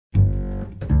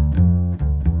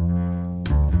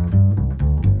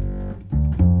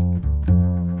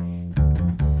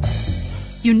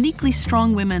Uniquely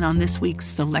strong women on this week's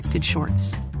Selected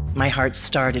Shorts. My heart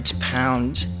started to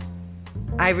pound.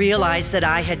 I realized that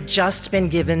I had just been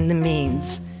given the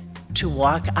means to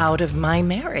walk out of my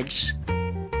marriage.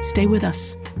 Stay with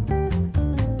us.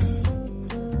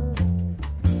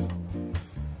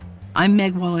 I'm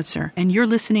Meg Wolitzer, and you're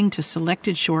listening to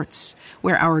Selected Shorts,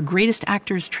 where our greatest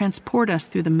actors transport us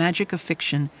through the magic of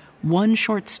fiction, one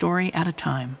short story at a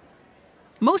time.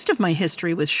 Most of my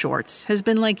history with shorts has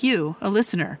been like you, a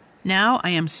listener. Now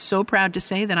I am so proud to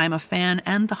say that I'm a fan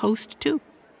and the host, too.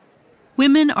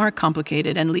 Women are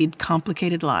complicated and lead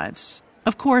complicated lives.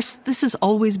 Of course, this has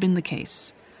always been the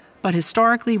case. But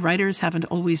historically, writers haven't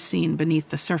always seen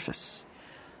beneath the surface.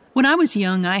 When I was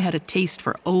young, I had a taste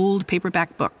for old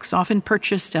paperback books, often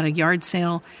purchased at a yard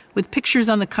sale, with pictures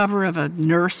on the cover of a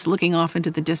nurse looking off into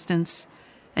the distance.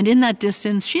 And in that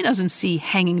distance, she doesn't see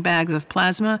hanging bags of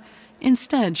plasma.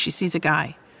 Instead, she sees a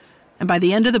guy. And by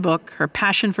the end of the book, her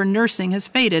passion for nursing has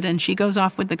faded and she goes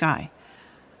off with the guy.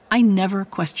 I never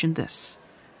questioned this.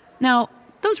 Now,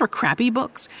 those were crappy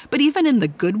books, but even in the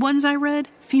good ones I read,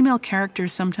 female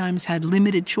characters sometimes had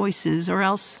limited choices or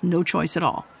else no choice at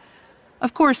all.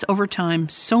 Of course, over time,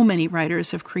 so many writers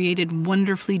have created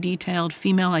wonderfully detailed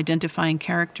female-identifying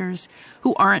characters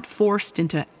who aren't forced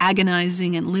into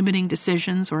agonizing and limiting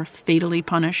decisions or fatally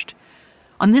punished.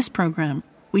 On this program,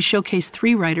 we showcase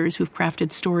 3 writers who've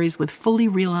crafted stories with fully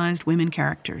realized women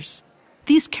characters.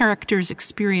 These characters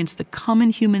experience the common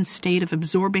human state of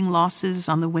absorbing losses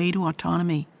on the way to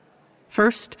autonomy.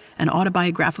 First, an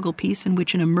autobiographical piece in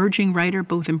which an emerging writer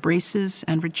both embraces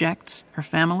and rejects her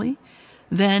family.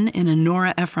 Then, in a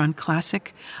Nora Ephron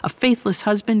classic, a faithless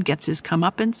husband gets his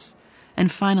comeuppance. And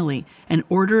finally, an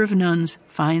order of nuns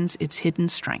finds its hidden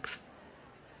strength.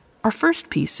 Our first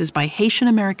piece is by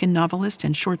Haitian-American novelist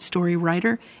and short story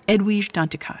writer Edwige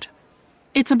Danticat.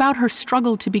 It's about her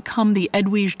struggle to become the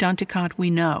Edwige Danticat we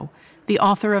know, the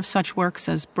author of such works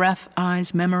as Breath,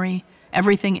 Eyes, Memory,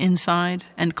 Everything Inside,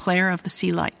 and Claire of the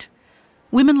Sea Light.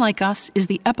 Women Like Us is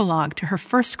the epilogue to her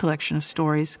first collection of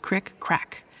stories, Crick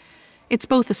Crack. It's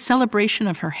both a celebration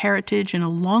of her heritage in a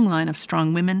long line of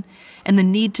strong women and the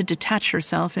need to detach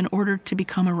herself in order to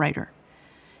become a writer.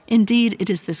 Indeed, it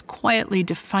is this quietly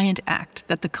defiant act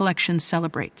that the collection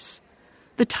celebrates.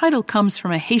 The title comes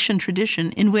from a Haitian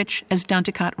tradition in which, as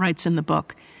Danticat writes in the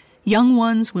book, young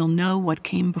ones will know what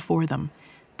came before them.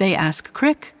 They ask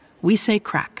crick, we say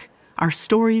crack. Our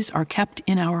stories are kept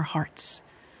in our hearts.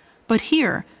 But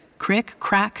here, crick,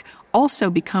 crack also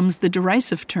becomes the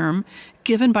derisive term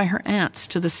given by her aunts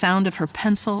to the sound of her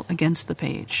pencil against the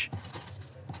page.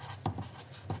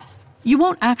 You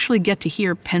won't actually get to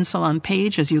hear pencil on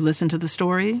page as you listen to the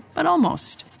story, but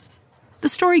almost. The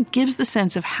story gives the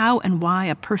sense of how and why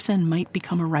a person might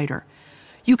become a writer.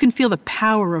 You can feel the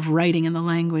power of writing in the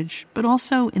language, but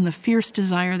also in the fierce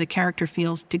desire the character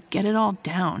feels to get it all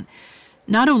down.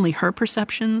 Not only her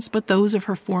perceptions, but those of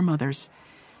her foremothers.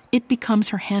 It becomes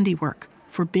her handiwork,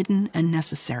 forbidden and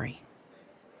necessary.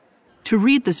 To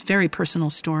read this very personal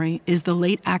story is the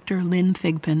late actor Lynn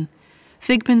Thigpen.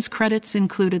 Thigpen's credits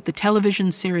included the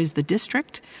television series The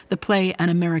District, the play An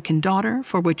American Daughter,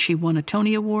 for which she won a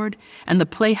Tony Award, and the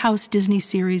Playhouse Disney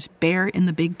series Bear in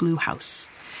the Big Blue House.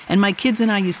 And my kids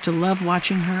and I used to love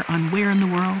watching her on Where in the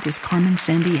World is Carmen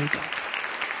Sandiego.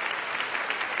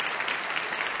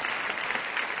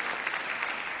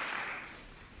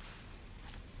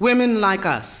 Women Like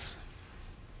Us.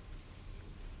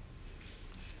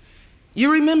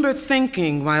 You remember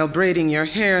thinking while braiding your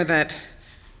hair that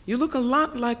you look a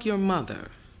lot like your mother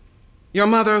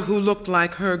who looked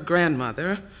like her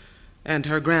grandmother and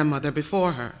her grandmother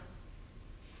before her.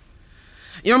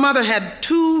 Your mother had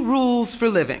 2 rules for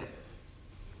living.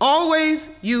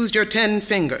 Always use your 10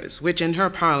 fingers, which in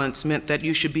her parlance meant that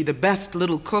you should be the best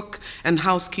little cook and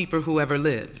housekeeper who ever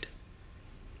lived.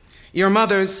 Your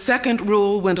mother's second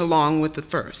rule went along with the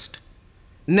first.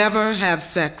 Never have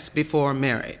sex before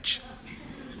marriage.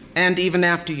 And even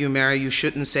after you marry, you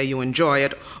shouldn't say you enjoy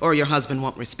it, or your husband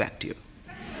won't respect you.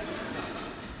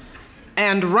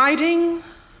 And writing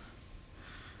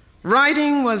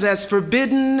was as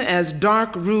forbidden as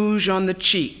dark rouge on the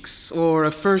cheeks or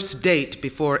a first date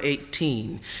before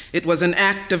 18. It was an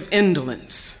act of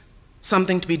indolence,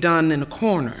 something to be done in a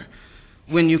corner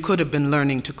when you could have been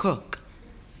learning to cook.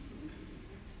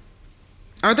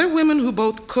 Are there women who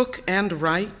both cook and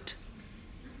write?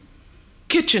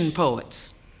 Kitchen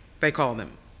poets, they call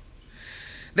them.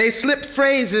 They slip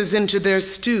phrases into their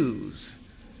stews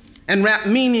and wrap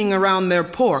meaning around their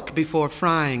pork before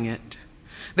frying it.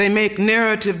 They make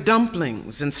narrative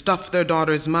dumplings and stuff their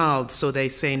daughters' mouths so they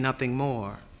say nothing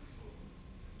more.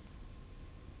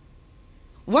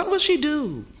 What will she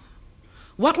do?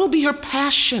 What will be her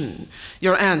passion?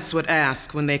 Your aunts would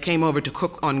ask when they came over to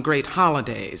cook on great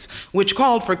holidays, which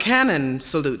called for cannon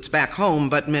salutes back home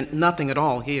but meant nothing at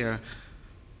all here.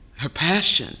 Her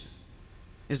passion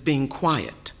is being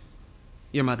quiet,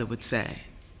 your mother would say.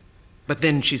 But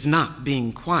then she's not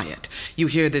being quiet. You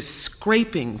hear this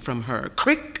scraping from her.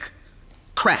 Crick,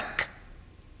 crack.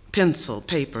 Pencil,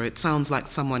 paper. It sounds like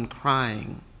someone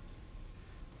crying.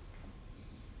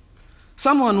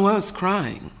 Someone was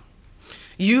crying.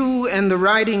 You and the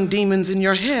writing demons in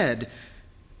your head.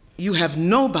 You have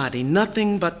nobody,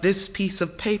 nothing but this piece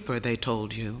of paper, they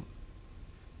told you.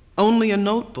 Only a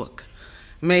notebook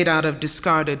made out of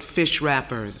discarded fish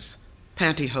wrappers,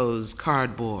 pantyhose,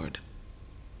 cardboard.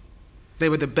 They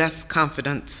were the best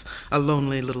confidants a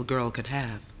lonely little girl could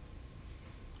have.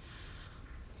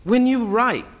 When you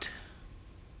write,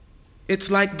 it's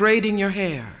like braiding your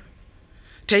hair,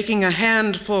 taking a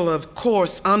handful of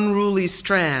coarse, unruly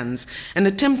strands and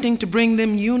attempting to bring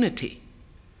them unity.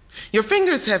 Your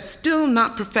fingers have still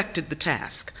not perfected the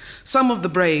task. Some of the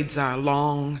braids are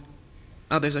long,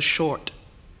 others are short.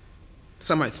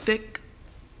 Some are thick,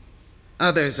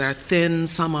 others are thin,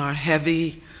 some are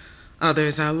heavy,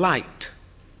 others are light,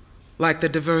 like the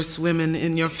diverse women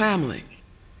in your family.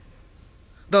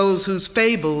 Those whose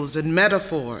fables and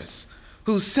metaphors,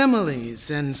 whose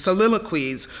similes and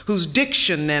soliloquies, whose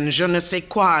diction and je ne sais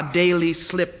quoi daily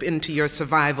slip into your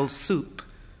survival soup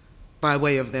by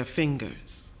way of their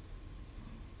fingers.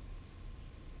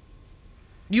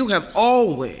 You have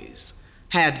always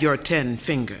had your 10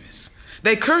 fingers.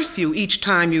 They curse you each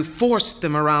time you force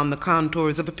them around the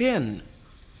contours of a pen.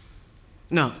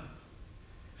 No,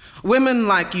 women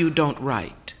like you don't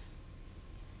write.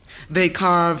 They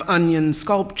carve onion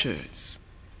sculptures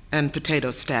and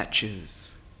potato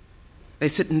statues. They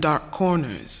sit in dark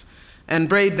corners and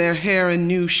braid their hair in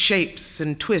new shapes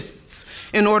and twists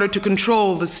in order to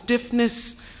control the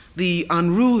stiffness, the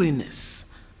unruliness,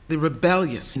 the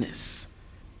rebelliousness.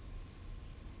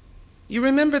 You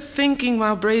remember thinking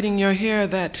while braiding your hair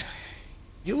that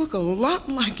you look a lot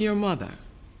like your mother.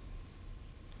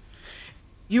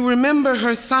 You remember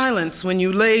her silence when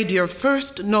you laid your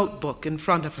first notebook in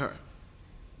front of her.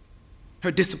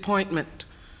 Her disappointment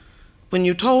when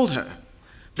you told her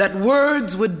that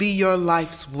words would be your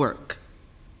life's work,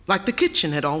 like the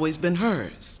kitchen had always been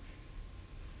hers.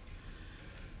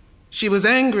 She was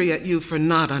angry at you for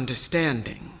not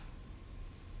understanding.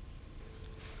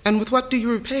 And with what do you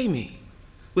repay me?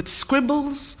 With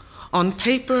scribbles on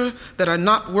paper that are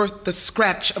not worth the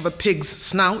scratch of a pig's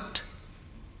snout?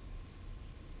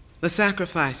 The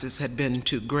sacrifices had been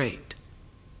too great.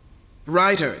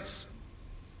 Writers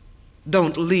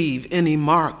don't leave any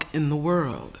mark in the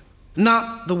world,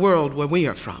 not the world where we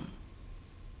are from.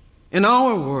 In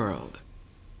our world,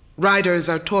 writers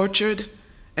are tortured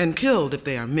and killed if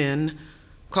they are men,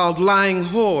 called lying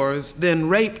whores, then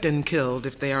raped and killed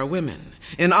if they are women.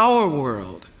 In our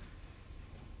world,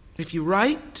 if you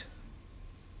write,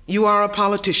 you are a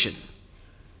politician.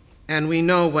 And we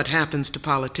know what happens to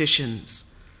politicians.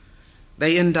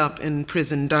 They end up in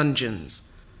prison dungeons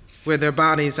where their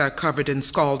bodies are covered in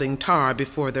scalding tar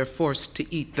before they're forced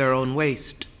to eat their own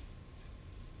waste.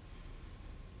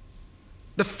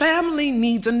 The family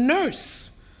needs a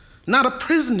nurse, not a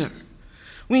prisoner.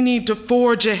 We need to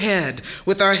forge ahead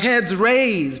with our heads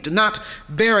raised, not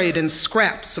buried in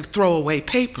scraps of throwaway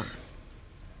paper.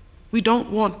 We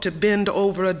don't want to bend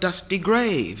over a dusty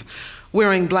grave,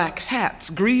 wearing black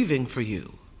hats, grieving for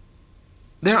you.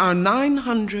 There are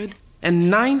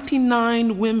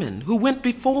 999 women who went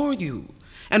before you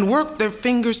and worked their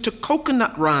fingers to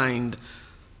coconut rind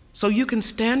so you can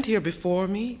stand here before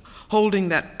me holding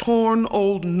that torn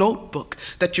old notebook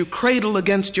that you cradle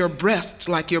against your breast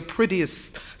like your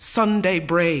prettiest Sunday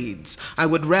braids. I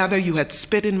would rather you had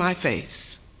spit in my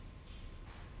face.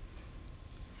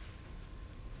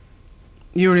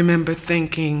 You remember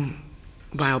thinking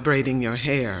while braiding your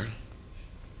hair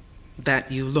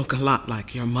that you look a lot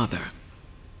like your mother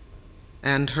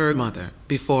and her mother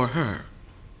before her.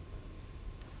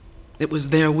 It was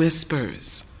their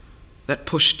whispers that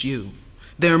pushed you,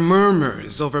 their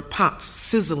murmurs over pots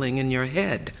sizzling in your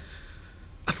head.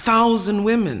 1,000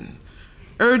 women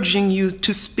urging you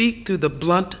to speak through the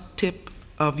blunt tip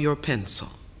of your pencil.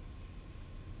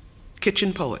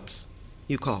 Kitchen poets,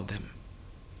 you called them.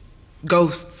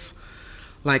 Ghosts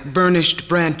like burnished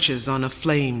branches on a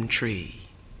flame tree.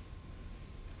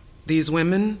 These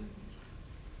women,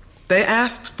 they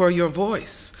asked for your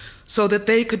voice so that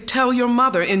they could tell your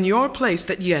mother in your place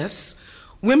that yes,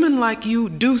 women like you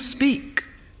do speak,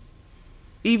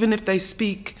 even if they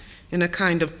speak in a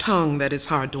kind of tongue that is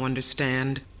hard to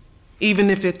understand. even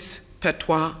if it's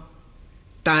patois,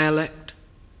 dialect,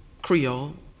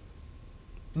 Creole.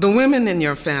 The women in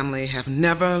your family have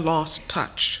never lost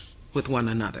touch with one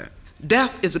another.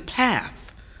 Death is a path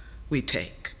we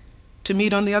take to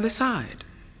meet on the other side.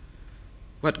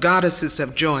 What goddesses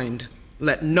have joined,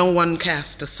 let no one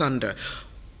cast asunder.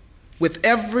 With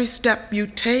every step you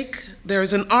take, there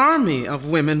is an army of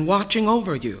women watching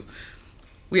over you.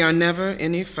 We are never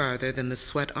any farther than the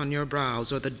sweat on your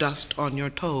brows or the dust on your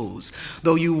toes.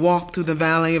 Though you walk through the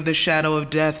valley of the shadow of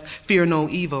death, fear no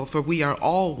evil, for we are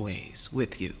always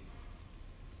with you.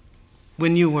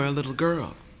 When you were a little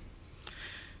girl,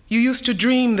 you used to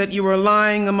dream that you were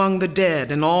lying among the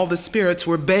dead and all the spirits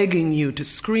were begging you to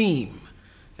scream.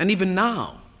 And even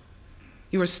now,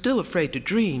 you are still afraid to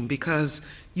dream because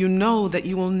you know that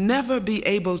you will never be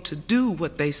able to do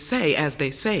what they say as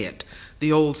they say it,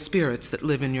 the old spirits that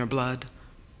live in your blood.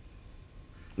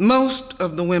 Most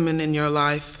of the women in your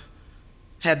life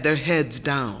had their heads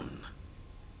down.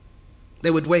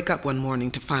 They would wake up one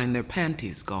morning to find their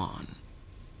panties gone.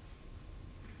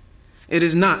 It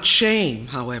is not shame,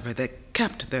 however, that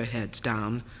kept their heads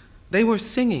down. They were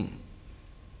singing,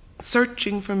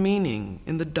 searching for meaning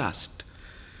in the dust.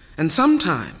 And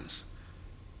sometimes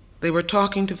they were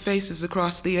talking to faces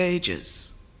across the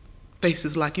ages,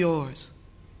 faces like yours.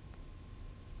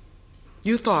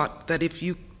 You thought that if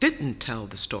you didn't tell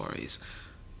the stories,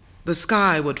 the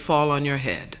sky would fall on your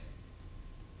head.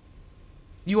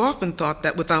 You often thought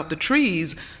that without the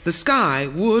trees, the sky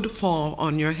would fall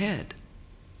on your head.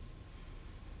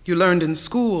 You learned in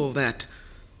school that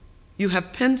you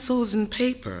have pencils and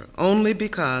paper only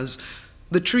because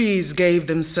the trees gave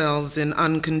themselves in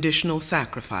unconditional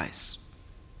sacrifice.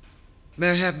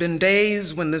 There have been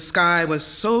days when the sky was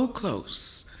so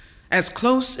close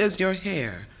as your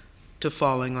hair, to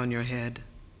falling on your head.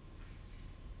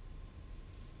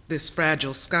 This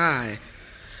fragile sky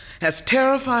has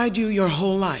terrified you your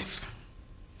whole life.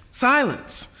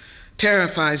 Silence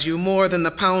terrifies you more than the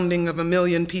pounding of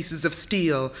 1,000,000 pieces of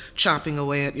steel chopping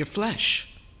away at your flesh.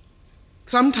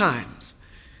 Sometimes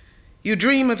you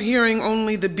dream of hearing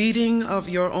only the beating of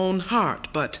your own heart,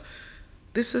 but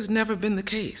this has never been the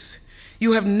case.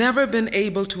 You have never been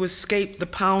able to escape the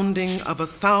pounding of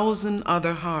 1,000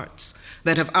 other hearts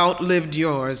that have outlived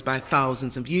yours by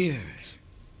thousands of years.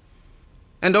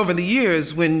 And over the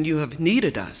years, when you have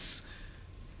needed us,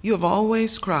 you have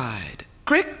always cried,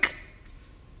 "Crick!"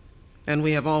 And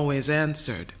we have always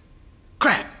answered,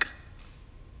 "Crack!"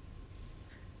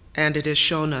 And it has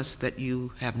shown us that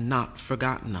you have not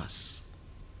forgotten us.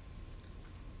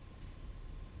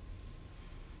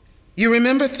 You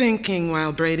remember thinking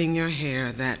while braiding your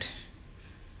hair that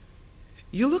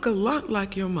you look a lot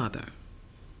like your mother,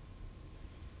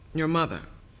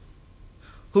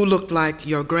 who looked like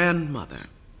your grandmother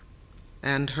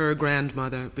and her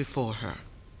grandmother before her.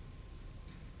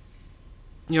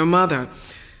 Your mother,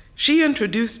 she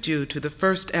introduced you to the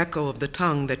first echo of the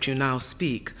tongue that you now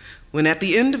speak, when at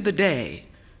the end of the day,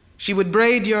 she would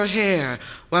braid your hair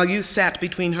while you sat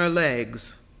between her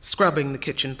legs, scrubbing the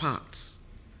kitchen pots.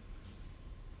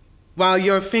 While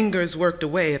your fingers worked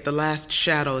away at the last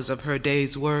shadows of her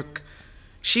day's work,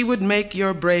 she would make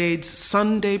your braids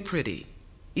Sunday pretty,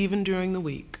 even during the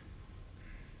week.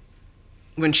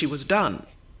 When she was done,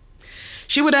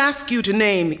 she would ask you to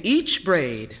name each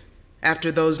braid after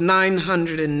those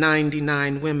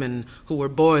 999 women who were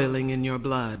boiling in your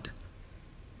blood.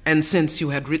 And since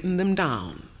you had written them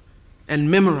down and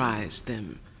memorized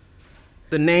them,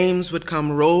 the names would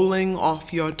come rolling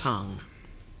off your tongue.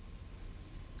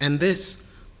 And this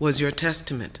was your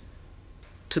testament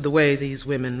to the way these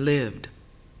women lived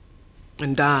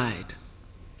and died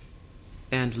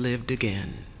and lived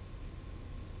again.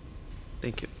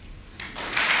 Thank you.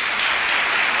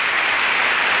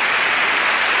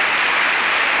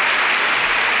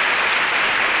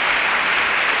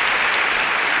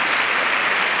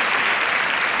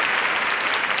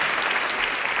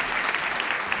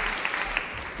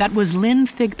 That was Lynn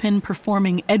Thigpen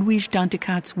performing Edwige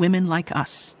Danticat's Women Like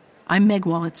Us. I'm Meg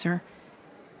Wolitzer.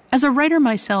 As a writer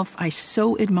myself, I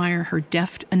so admire her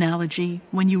deft analogy.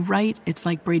 When you write, it's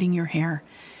like braiding your hair,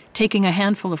 taking a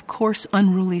handful of coarse,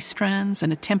 unruly strands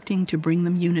and attempting to bring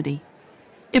them unity.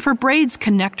 If her braids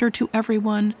connect her to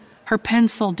everyone, her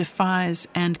pencil defies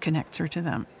and connects her to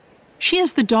them. She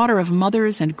is the daughter of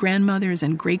mothers and grandmothers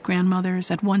and great-grandmothers,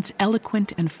 at once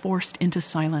eloquent and forced into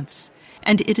silence.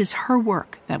 And it is her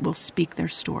work that will speak their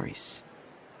stories.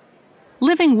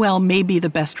 Living well may be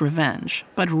the best revenge,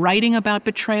 but writing about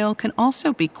betrayal can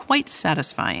also be quite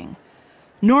satisfying.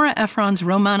 Nora Ephron's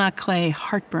Romana Clay,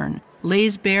 Heartburn,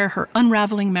 lays bare her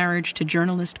unraveling marriage to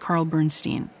journalist Carl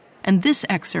Bernstein. and this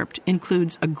excerpt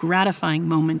includes a gratifying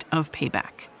moment of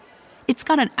payback. It's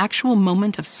got an actual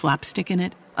moment of slapstick in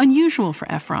it, unusual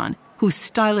for Ephron, whose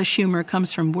stylish humor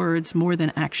comes from words more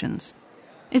than actions.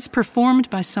 It's performed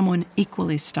by someone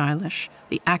equally stylish,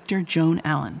 the actor Joan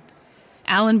Allen.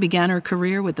 Allen began her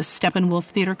career with the Steppenwolf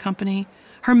Theater Company.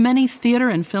 Her many theater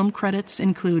and film credits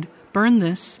include Burn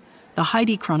This, The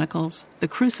Heidi Chronicles, The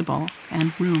Crucible,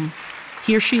 and Room.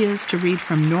 Here she is to read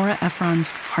from Nora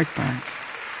Ephron's Heartburn.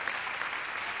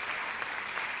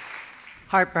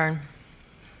 Heartburn.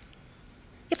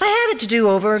 If I had it to do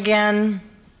over again,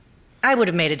 I would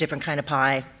have made a different kind of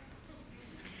pie.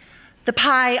 The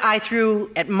pie I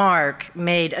threw at Mark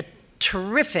made a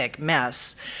terrific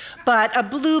mess, but a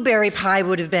blueberry pie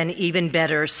would have been even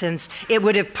better since it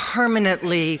would have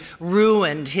permanently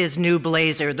ruined his new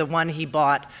blazer, the one he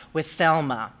bought with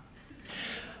Thelma.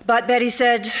 But Betty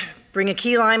said, bring a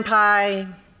key lime pie,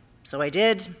 so I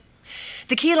did.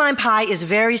 The key lime pie is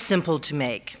very simple to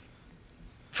make.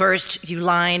 First, you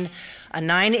line a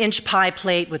 9-inch pie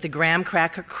plate with a graham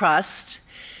cracker crust,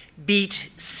 beat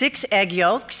 6 egg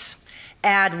yolks,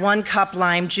 add 1 cup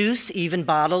lime juice, even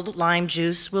bottled lime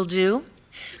juice will do,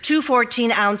 2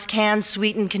 14-ounce cans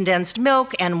sweetened condensed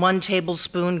milk, and 1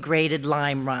 tablespoon grated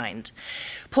lime rind.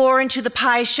 Pour into the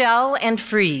pie shell and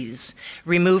freeze.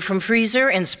 Remove from freezer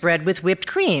and spread with whipped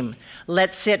cream.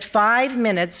 Let sit 5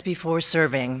 minutes before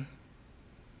serving.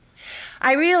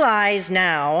 I realize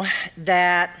now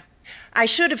that I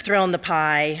should have thrown the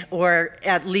pie, or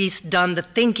at least done the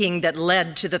thinking that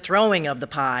led to the throwing of the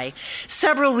pie,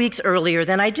 several weeks earlier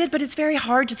than I did, but it's very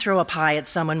hard to throw a pie at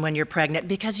someone when you're pregnant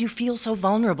because you feel so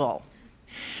vulnerable.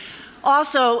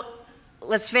 Also,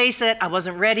 let's face it, I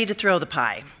wasn't ready to throw the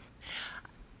pie.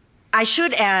 I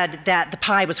should add that the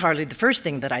pie was hardly the first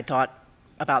thing that I thought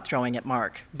about throwing at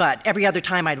Mark, but every other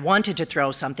time I'd wanted to throw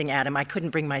something at him, I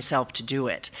couldn't bring myself to do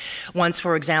it. Once,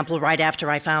 for example, right after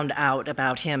I found out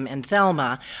about him and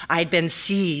Thelma, I'd been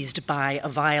seized by a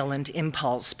violent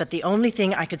impulse, but the only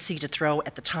thing I could see to throw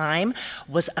at the time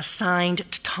was a signed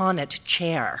Tonnet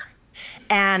chair.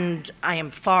 And I am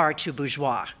far too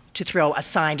bourgeois to throw a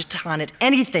signed Tonnet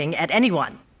anything at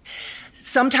anyone.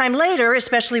 Sometime later,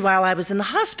 especially while I was in the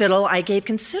hospital, I gave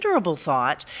considerable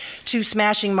thought to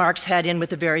smashing Mark's head in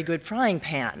with a very good frying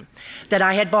pan that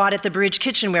I had bought at the Bridge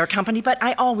Kitchenware Company, but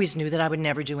I always knew that I would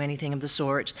never do anything of the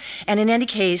sort. And in any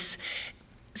case,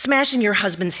 smashing your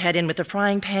husband's head in with a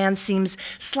frying pan seems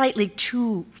slightly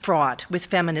too fraught with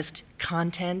feminist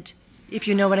content, if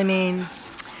you know what I mean.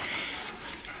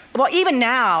 Well, even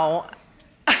now,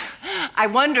 I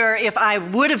wonder if I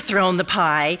would have thrown the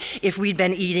pie if we'd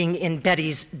been eating in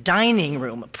Betty's dining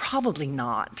room. Probably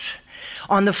not.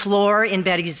 On the floor in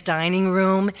Betty's dining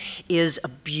room is a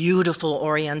beautiful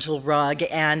oriental rug,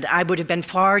 and I would have been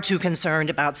far too concerned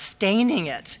about staining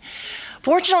it.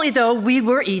 Fortunately, though, we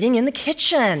were eating in the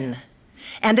kitchen,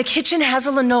 and the kitchen has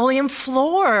a linoleum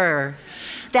floor.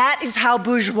 That is how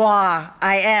bourgeois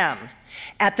I am.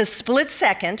 At the split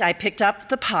second, I picked up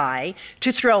the pie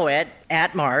to throw it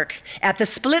at Mark. At the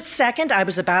split second, I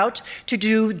was about to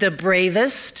do the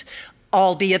bravest,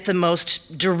 albeit the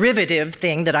most derivative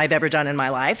thing that I've ever done in my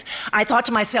life. I thought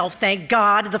to myself, thank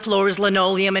God the floor is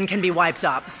linoleum and can be wiped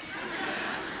up.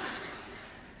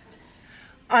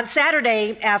 On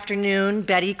Saturday afternoon,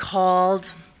 Betty called.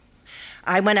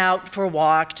 I went out for a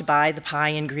walk to buy the pie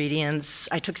ingredients.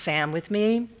 I took Sam with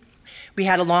me. We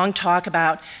had a long talk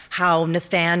about how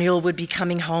Nathaniel would be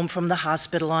coming home from the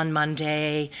hospital on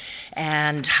Monday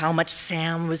and how much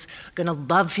Sam was going to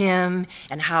love him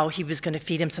and how he was going to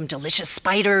feed him some delicious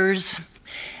spiders.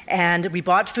 And we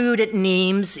bought food at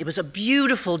Neem's. It was a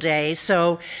beautiful day,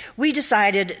 so we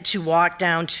decided to walk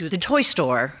down to the toy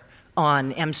store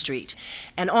on M Street.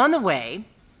 And on the way,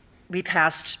 we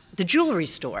passed the jewelry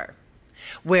store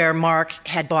where Mark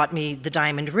had bought me the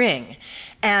diamond ring.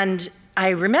 And I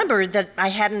remembered that I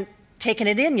hadn't taken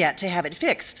it in yet to have it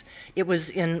fixed. It was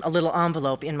in a little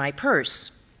envelope in my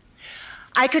purse.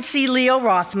 I could see Leo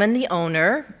Rothman, the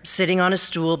owner, sitting on a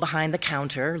stool behind the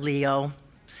counter. Leo,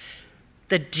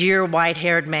 the dear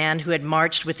white-haired man who had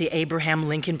marched with the Abraham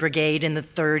Lincoln Brigade in the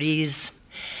 30s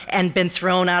and been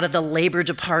thrown out of the Labor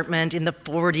Department in the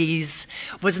 40s,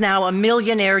 was now a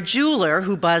millionaire jeweler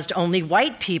who buzzed only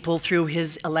white people through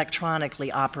his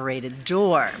electronically operated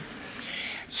door.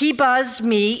 He buzzed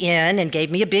me in and gave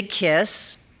me a big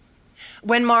kiss.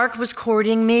 When Mark was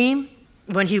courting me,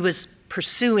 when he was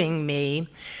pursuing me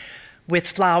with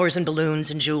flowers and balloons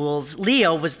and jewels,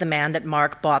 Leo was the man that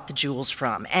Mark bought the jewels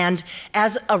from. And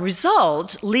as a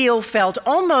result, Leo felt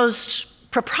almost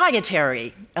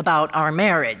proprietary about our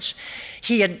marriage.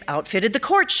 He had outfitted the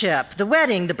courtship, the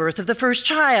wedding, the birth of the first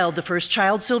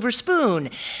child silver spoon.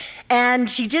 And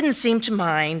he didn't seem to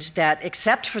mind that,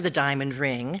 except for the diamond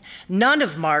ring, none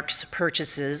of Mark's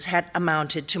purchases had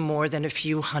amounted to more than a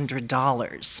few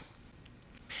 $100s.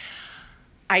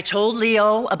 I told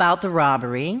Leo about the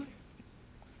robbery,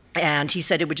 and he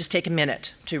said it would just take a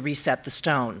minute to reset the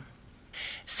stone.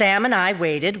 Sam and I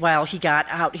waited while he got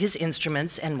out his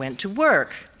instruments and went to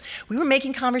work. We were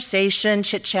making conversation,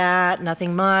 chit-chat,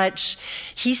 nothing much.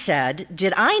 He said,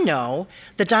 "Did I know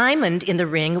the diamond in the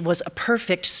ring was a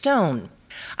perfect stone?"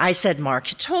 I said Mark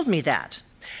had told me that.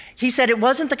 He said it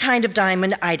wasn't the kind of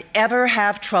diamond I'd ever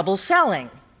have trouble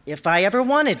selling, if I ever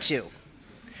wanted to.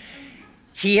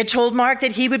 He had told Mark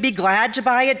that he would be glad to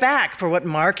buy it back for what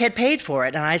Mark had paid for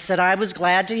it, and I said I was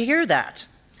glad to hear that.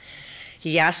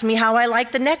 He asked me how I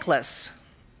liked the necklace.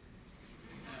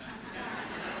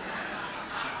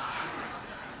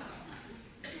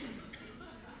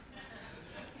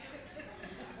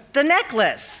 The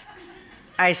necklace,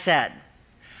 I said.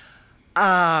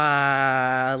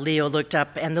 Leo looked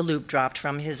up and the loop dropped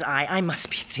from his eye. "I must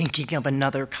be thinking of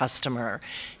another customer,"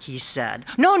 he said.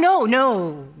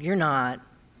 No, you're not,"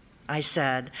 I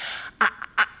said.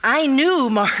 I knew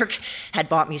Mark had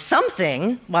bought me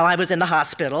something while I was in the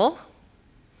hospital.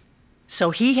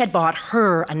 So he had bought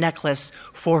her a necklace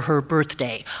for her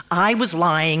birthday. I was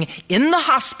lying in the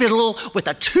hospital with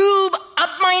a tube up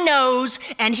my nose,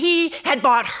 and he had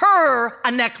bought her a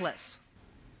necklace.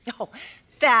 "Oh,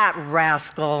 that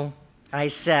rascal," I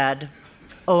said.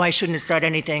 "Oh, I shouldn't have said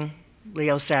anything,"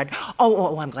 Leo said.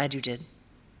 Oh, I'm glad you did,"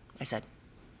 I said.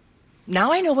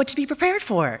 "Now I know what to be prepared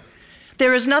for.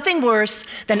 There is nothing worse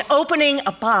than opening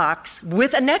a box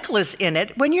with a necklace in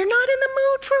it when you're not in the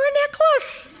mood for a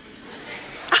necklace."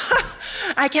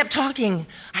 I kept talking.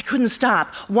 I couldn't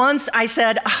stop. Once I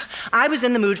said I was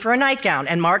in the mood for a nightgown,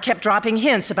 and Mark kept dropping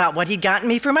hints about what he'd gotten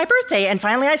me for my birthday. And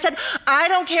finally I said, "I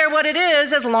don't care what it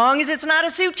is as long as it's not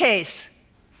a suitcase."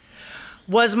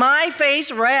 Was my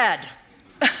face red?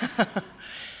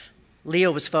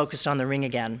 Leo was focused on the ring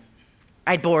again.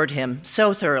 I'd bored him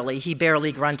so thoroughly he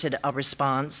barely grunted a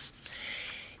response.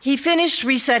 He finished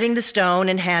resetting the stone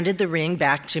and handed the ring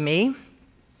back to me.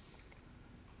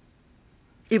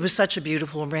 It was such a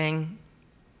beautiful ring.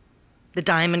 The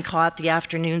diamond caught the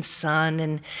afternoon sun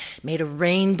and made a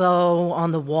rainbow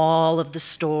on the wall of the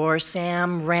store.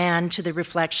 Sam ran to the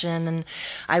reflection, and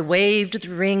I waved the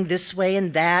ring this way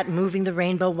and that, moving the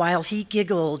rainbow while he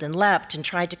giggled and leapt and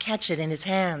tried to catch it in his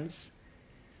hands.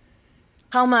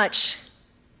 "How much?"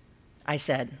 I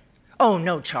said. "Oh,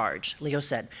 no charge," Leo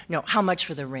said. "No, how much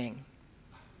for the ring?"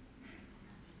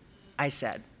 I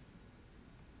said.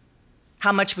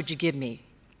 "How much would you give me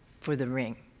for the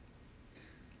ring?"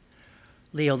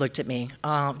 Leo looked at me.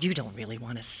 "You don't really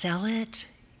want to sell it,"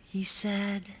 he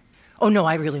said. "Oh, no,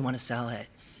 I really want to sell it."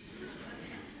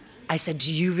 I said,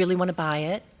 "Do you really want to buy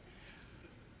it?"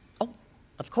 "Oh,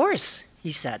 of course,"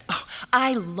 he said. "Oh,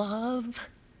 I love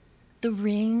the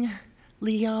ring,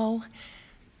 Leo,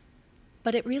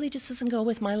 but it really just doesn't go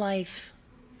with my life.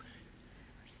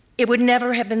 It would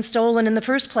never have been stolen in the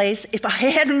first place if I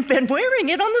hadn't been wearing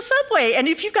it on the subway. And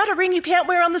if you've got a ring you can't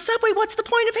wear on the subway, what's the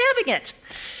point of having it?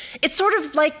 It's sort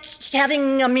of like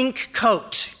having a mink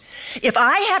coat. If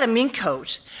I had a mink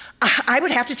coat, I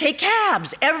would have to take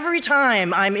cabs every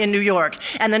time I'm in New York.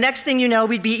 And the next thing you know,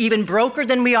 we'd be even broker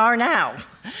than we are now."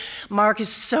 Mark is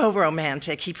so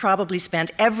romantic. He probably spent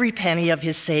every penny of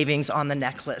his savings on the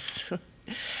necklace.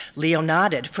 Leo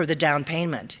nodded. "For the down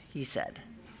payment," he said.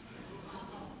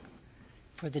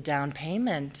 "For the down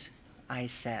payment," I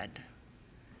said.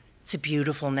 "It's a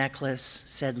beautiful necklace,"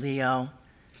 said Leo.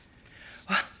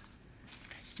 "Well,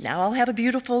 now I'll have a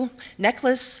beautiful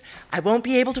necklace I won't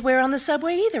be able to wear on the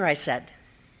subway either," I said.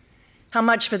 "How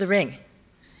much for the ring?"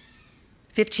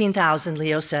 $15,000,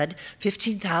 Leo said.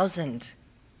 $15,000,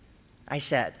 I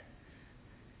said.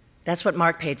 "That's what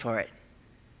Mark paid for it,"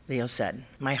 Leo said.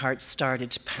 My heart started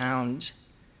to pound.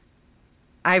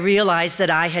 I realized that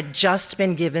I had just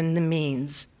been given the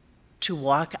means to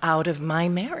walk out of my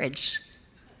marriage.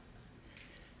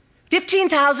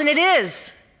 $15,000 it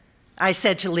is, I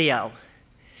said to Leo.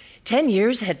 10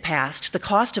 years had passed. The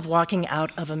cost of walking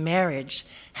out of a marriage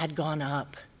had gone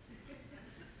up.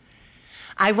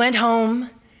 I went home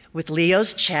with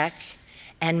Leo's check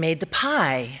and made the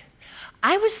pie.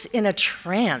 I was in a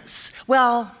trance.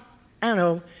 Well, I don't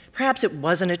know, perhaps it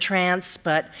wasn't a trance,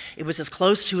 but it was as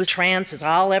close to a trance as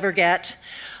I'll ever get.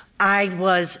 I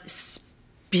was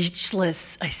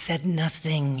speechless. I said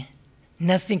nothing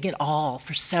at all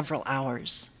for several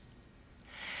hours.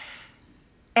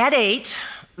 At 8,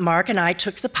 Mark and I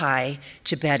took the pie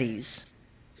to Betty's.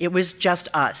 It was just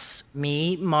us,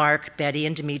 me, Mark, Betty,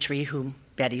 and Dimitri, whom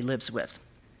Betty lives with.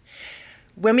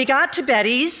 When we got to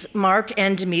Betty's, Mark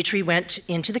and Dimitri went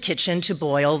into the kitchen to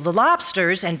boil the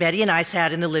lobsters, and Betty and I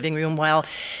sat in the living room while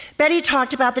Betty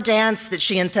talked about the dance that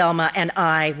she and Thelma and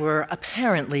I were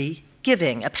apparently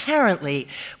giving. Apparently,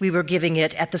 we were giving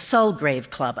it at the Sulgrave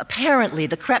Club. Apparently,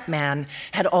 the crepe man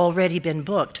had already been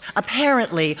booked.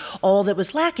 Apparently, all that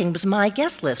was lacking was my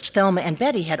guest list. Thelma and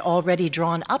Betty had already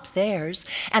drawn up theirs,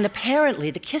 and apparently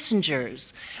the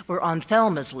Kissingers were on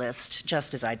Thelma's list,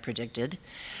 just as I'd predicted.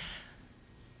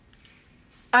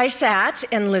 I sat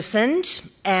and listened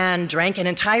and drank an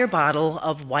entire bottle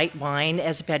of white wine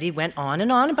as Betty went on,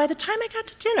 and by the time I got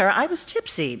to dinner, I was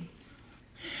tipsy.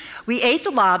 We ate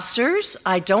the lobsters.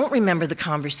 I don't remember the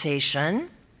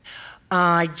conversation.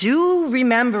 I do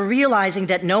remember realizing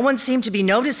that no one seemed to be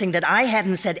noticing that I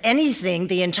hadn't said anything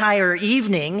the entire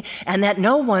evening, and that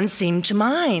no one seemed to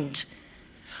mind.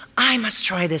 I must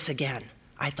try this again,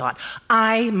 I thought.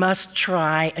 I must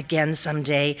try again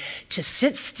someday to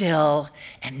sit still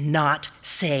and not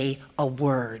say a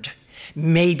word.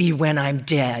 Maybe when I'm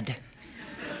dead.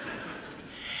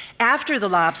 After the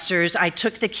lobsters, I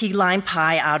took the key lime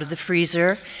pie out of the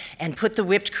freezer and put the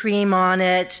whipped cream on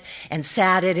it and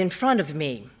sat it in front of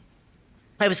me.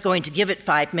 I was going to give it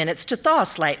 5 minutes to thaw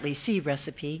slightly, see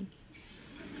recipe.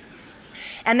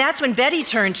 And that's when Betty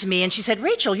turned to me and she said,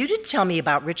 "Rachel, you didn't tell me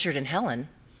about Richard and Helen."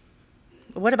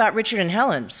 "What about Richard and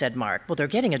Helen?" said Mark. "Well, they're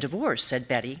getting a divorce," said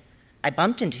Betty. "I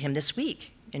bumped into him this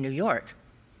week in New York."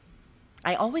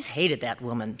 "I always hated that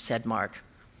woman," said Mark.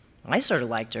 "I sort of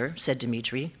liked her," said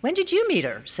Dimitri. "When did you meet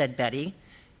her?" said Betty.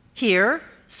 "Here,"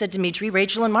 said Dimitri.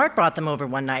 "Rachel and Mark brought them over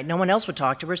one night. No one else would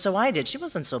talk to her, so I did. She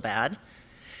wasn't so bad."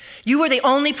 "You were the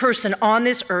only person on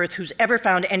this earth who's ever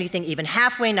found anything even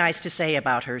halfway nice to say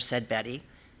about her," said Betty.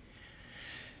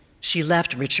 "She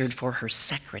left Richard for her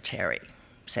secretary,"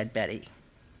 said Betty.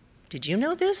 "Did you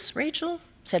know this, Rachel?"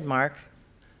 said Mark.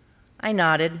 I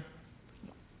nodded.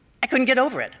 I couldn't get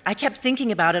over it. I kept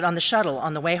thinking about it on the shuttle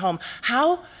on the way home.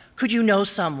 How could you know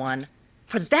someone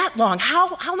for that long?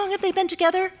 How long have they been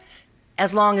together?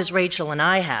 "As long as Rachel and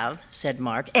I have," said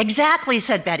Mark. "Exactly,"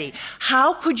 said Betty.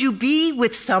 "How could you be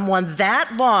with someone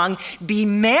that long, be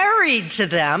married to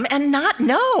them, and not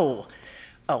know?"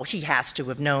 "Oh, he has to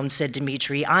have known," said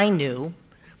Dimitri. "I knew."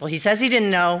 "Well, he says he didn't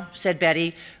know," said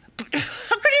Betty. "How could he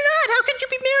not? How could you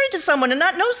be married to someone and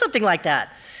not know something like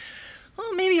that?"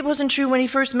 "Well, maybe it wasn't true when he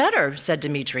first met her," said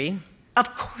Dimitri.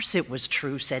 "Of course it was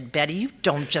true," said Betty. "You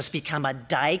don't just become a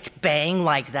dyke, bang,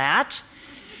 like that."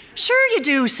 "Sure you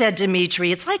do," said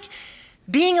Dimitri. "It's like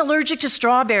being allergic to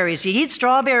strawberries. You eat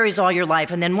strawberries all your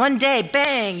life, and then one day,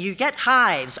 bang, you get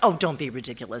hives." "Oh, don't be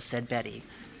ridiculous," said Betty.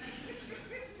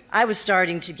 I was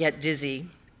starting to get dizzy.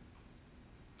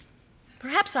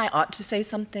 Perhaps I ought to say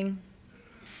something.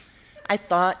 I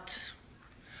thought,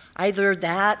 either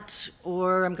that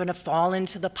or I'm going to fall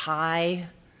into the pie.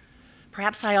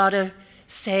 Perhaps I ought to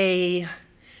say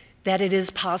that it is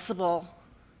possible.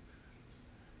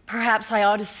 Perhaps I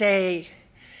ought to say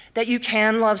that you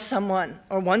can love someone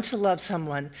or want to love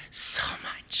someone so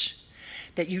much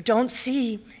that you don't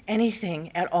see anything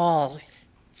at all.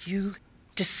 You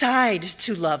decide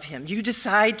to love him. You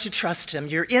decide to trust him.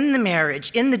 You're in the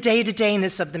marriage, in the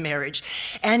day-to-dayness of the marriage,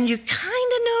 and you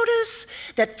kind of notice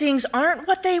that things aren't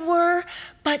what they were,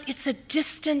 but it's a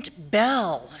distant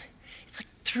bell. It's like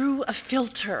through a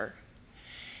filter.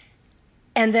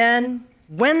 And then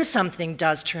when something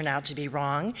does turn out to be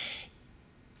wrong,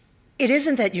 it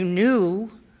isn't that you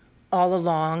knew all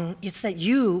along, it's that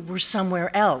you were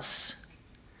somewhere else.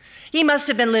 "He must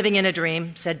have been living in a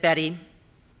dream," said Betty.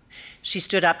 She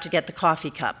stood up to get the coffee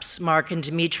cups. Mark and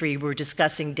Dimitri were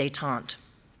discussing détente.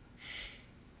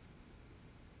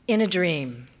 "In a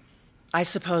dream, I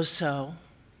suppose so.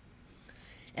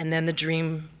 And then the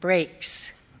dream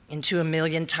breaks into a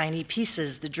million tiny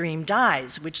pieces. The dream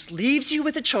dies, which leaves you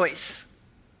with a choice.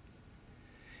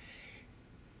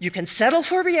 You can settle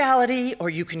for reality, or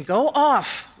you can go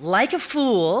off like a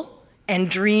fool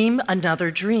and dream another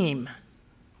dream."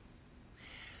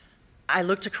 I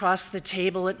looked across the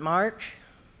table at Mark.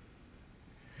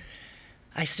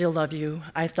 "I still love you."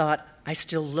 I thought, "I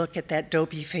still look at that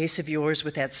dopey face of yours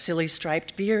with that silly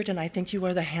striped beard, and I think you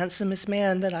are the handsomest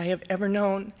man that I have ever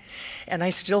known. And I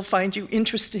still find you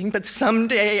interesting, but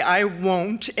someday I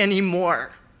won't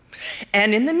anymore."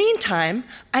 And in the meantime,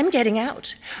 I'm getting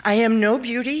out. I am no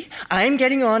beauty, I'm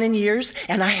getting on in years,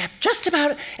 and I have just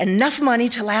about enough money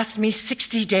to last me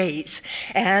 60 days.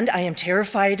 And I am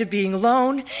terrified of being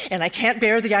alone, and I can't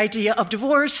bear the idea of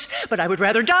divorce, but I would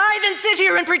rather die than sit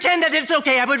here and pretend that it's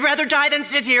okay. I would rather die than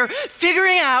sit here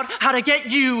figuring out how to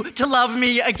get you to love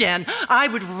me again. I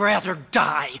would rather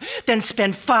die than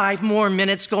spend 5 more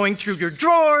minutes going through your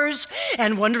drawers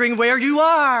and wondering where you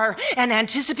are and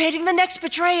anticipating the next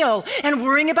betrayal and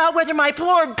worrying about whether my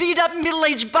poor, beat-up,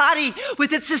 middle-aged body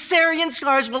with its cesarean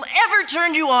scars will ever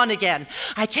turn you on again.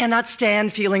 I cannot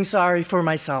stand feeling sorry for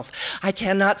myself. I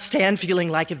cannot stand feeling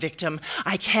like a victim.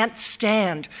 I can't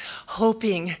stand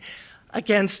hoping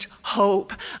against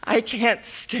hope. I can't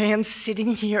stand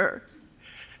sitting here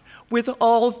with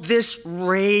all this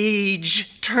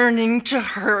rage turning to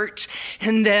hurt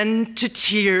and then to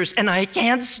tears, and I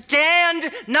can't stand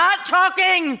not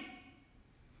talking.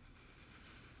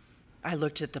 I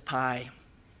looked at the pie,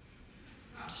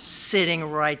 sitting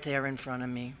right there in front of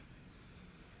me,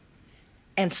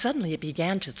 and suddenly it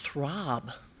began to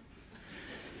throb.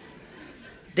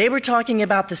 They were talking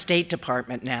about the State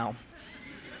Department now.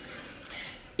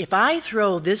 If I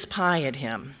throw this pie at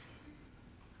him,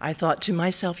 I thought to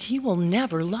myself, he will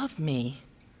never love me.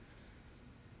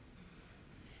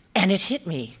 And it hit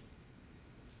me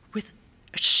with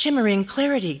shimmering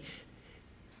clarity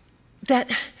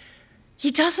that he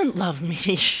doesn't love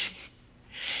me.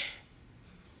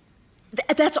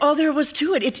 That's all there was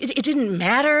to it. It didn't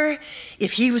matter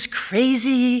if he was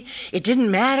crazy. It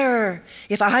didn't matter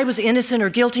if I was innocent or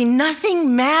guilty.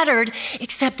 Nothing mattered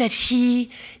except that he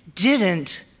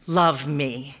didn't love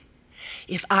me.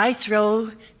 If I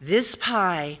throw this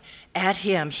pie at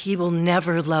him, he will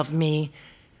never love me,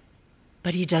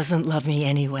 but he doesn't love me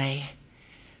anyway.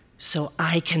 So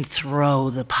I can throw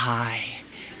the pie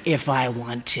if I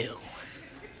want to.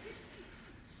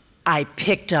 I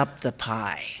picked up the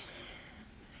pie.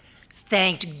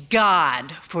 Thanked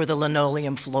God for the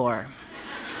linoleum floor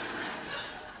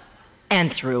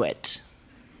and threw it.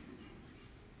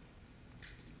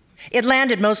 It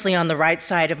landed mostly on the right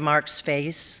side of Mark's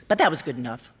face, but that was good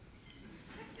enough.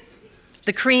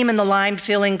 The cream and the lime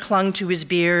filling clung to his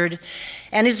beard,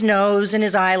 and his nose and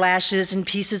his eyelashes, and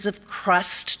pieces of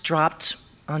crust dropped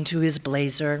onto his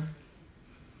blazer.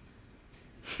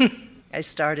 I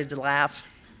started to laugh.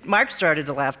 Mark started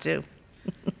to laugh too.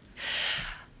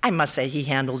 I must say he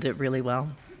handled it really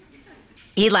well.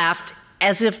 He laughed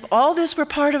as if all this were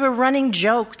part of a running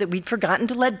joke that we'd forgotten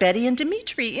to let Betty and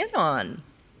Dimitri in on.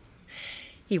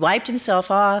 He wiped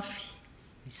himself off.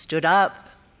 He stood up.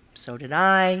 So did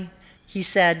I. He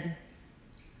said,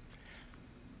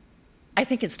 "I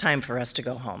think it's time for us to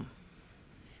go home."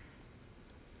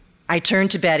 I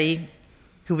turned to Betty,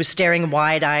 who was staring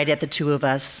wide-eyed at the two of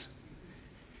us.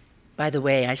 "By the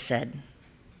way," I said,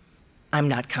 "I'm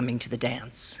not coming to the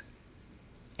dance."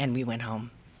 And we went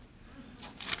home.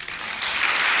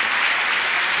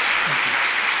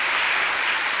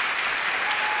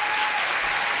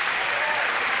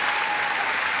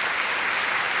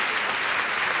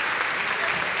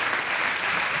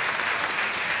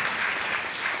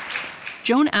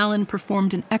 Joan Allen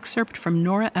performed an excerpt from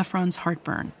Nora Ephron's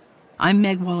Heartburn. I'm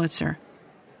Meg Wolitzer.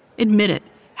 Admit it,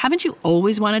 haven't you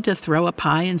always wanted to throw a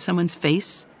pie in someone's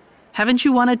face? Haven't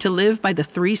you wanted to live by the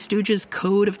Three Stooges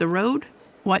code of the road?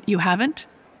 What, you haven't?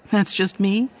 That's just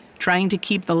me, trying to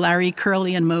keep the Larry,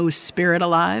 Curly, and Moe spirit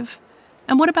alive?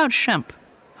 And what about Shemp?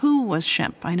 Who was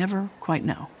Shemp? I never quite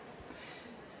know.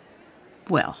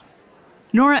 Well,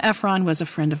 Nora Ephron was a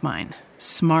friend of mine.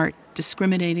 Smart,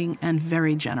 discriminating, and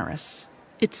very generous.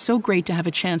 It's so great to have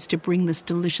a chance to bring this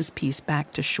delicious piece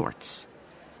back to Shorts.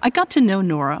 I got to know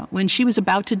Nora when she was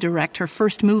about to direct her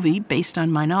first movie based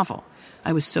on my novel.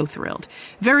 I was so thrilled.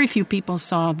 Very few people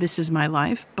saw This Is My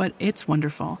Life, but it's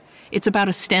wonderful. It's about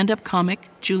a stand-up comic,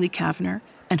 Julie Kavner,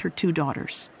 and her 2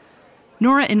 daughters.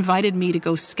 Nora invited me to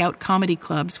go scout comedy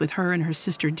clubs with her and her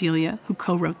sister Delia, who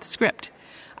co-wrote the script.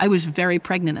 I was very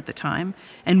pregnant at the time,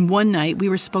 and one night we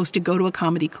were supposed to go to a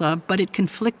comedy club, but it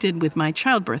conflicted with my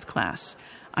childbirth class.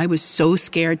 I was so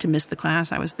scared to miss the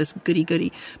class. I was this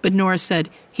goody-goody. But Nora said,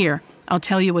 "Here, I'll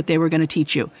tell you what they were going to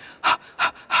teach you."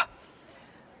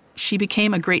 She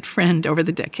became a great friend over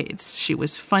the decades. She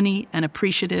was funny and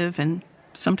appreciative and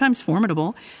sometimes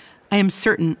formidable. I am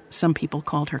certain some people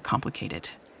called her complicated.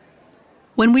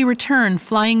 When we return,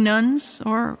 flying nuns,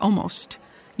 or almost.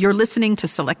 You're listening to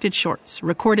Selected Shorts,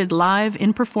 recorded live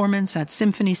in performance at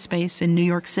Symphony Space in New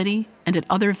York City and at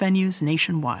other venues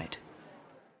nationwide.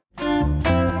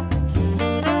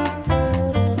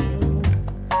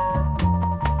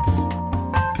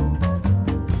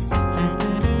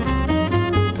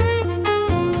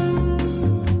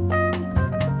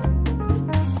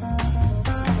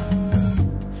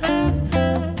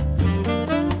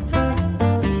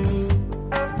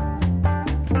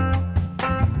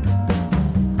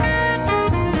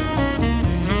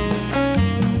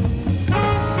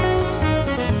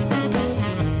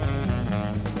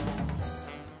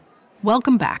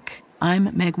 Welcome back. I'm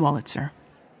Meg Wolitzer.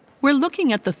 We're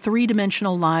looking at the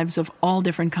three-dimensional lives of all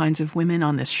different kinds of women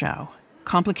on this show.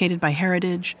 Complicated by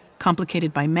heritage,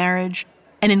 complicated by marriage,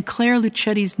 and in Claire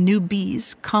Lucetti's New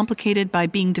Bees, complicated by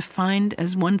being defined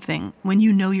as one thing when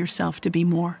you know yourself to be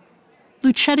more.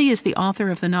 Lucetti is the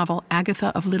author of the novel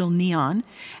Agatha of Little Neon,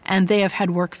 and they have had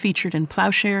work featured in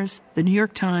Plowshares, The New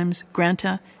York Times,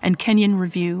 Granta, and Kenyon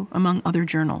Review, among other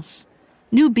journals.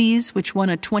 New Bees, which won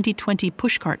a 2020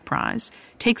 Pushcart Prize,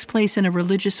 takes place in a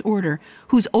religious order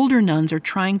whose older nuns are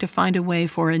trying to find a way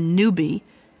for a newbie,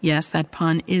 yes, that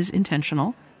pun is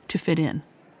intentional, to fit in.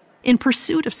 In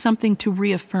pursuit of something to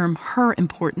reaffirm her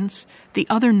importance, the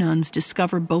other nuns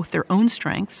discover both their own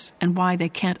strengths and why they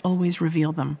can't always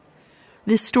reveal them.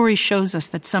 This story shows us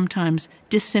that sometimes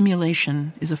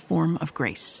dissimulation is a form of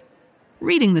grace.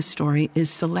 Reading this story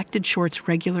is Selected Shorts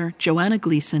regular Joanna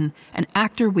Gleason, an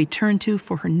actor we turn to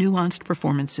for her nuanced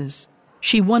performances.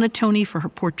 She won a Tony for her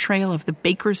portrayal of the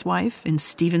baker's wife in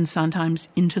Stephen Sondheim's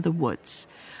Into the Woods.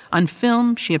 On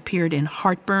film, she appeared in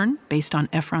Heartburn, based on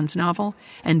Ephron's novel,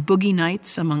 and Boogie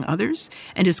Nights, among others,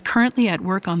 and is currently at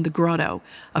work on The Grotto,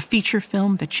 a feature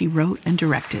film that she wrote and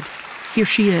directed. Here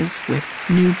she is with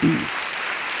New Bees.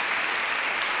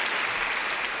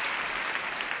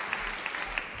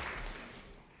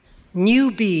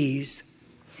 New Bees.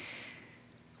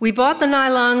 We bought the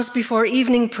nylons before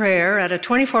evening prayer at a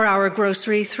 24-hour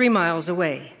grocery 3 miles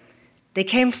away. They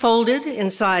came folded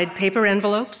inside paper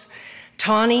envelopes,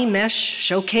 tawny mesh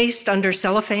showcased under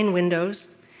cellophane windows.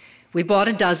 We bought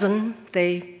a dozen.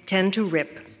 They tend to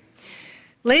rip.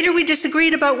 Later, we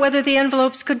disagreed about whether the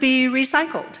envelopes could be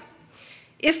recycled.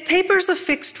 If paper's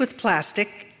affixed with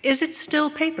plastic, is it still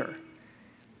paper?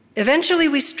 Eventually,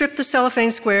 we stripped the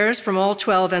cellophane squares from all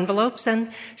 12 envelopes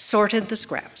and sorted the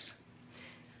scraps.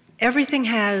 Everything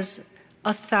has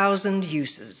 1,000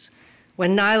 uses.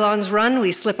 When nylons run,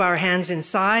 we slip our hands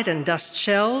inside and dust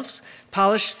shelves,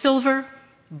 polish silver,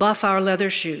 buff our leather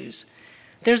shoes.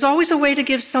 There's always a way to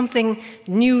give something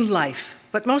new life,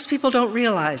 but most people don't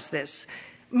realize this.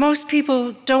 Most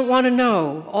people don't want to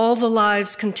know all the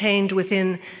lives contained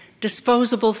within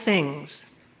disposable things.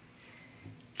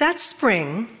 That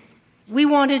spring, we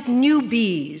wanted new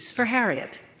bees for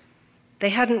Harriet. They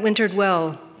hadn't wintered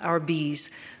well, our bees.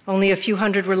 Only a few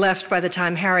hundred were left by the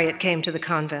time Harriet came to the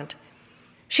convent.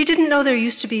 She didn't know there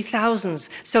used to be thousands,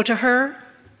 so to her,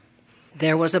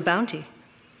 there was a bounty.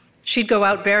 She'd go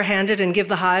out barehanded and give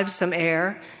the hives some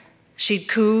air. She'd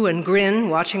coo and grin,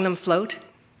 watching them float.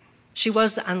 She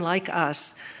was unlike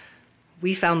us.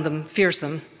 We found them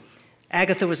fearsome.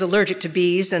 Agatha was allergic to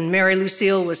bees, and Mary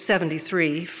Lucille was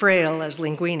 73, frail as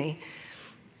linguine.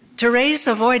 Therese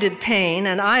avoided pain,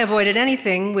 and I avoided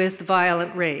anything with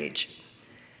violent rage.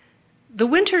 The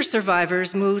winter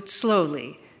survivors moved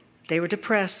slowly. They were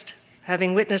depressed,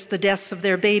 having witnessed the deaths of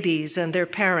their babies and their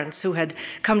parents who had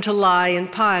come to lie in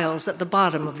piles at the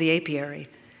bottom of the apiary.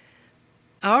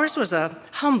 Ours was a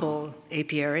humble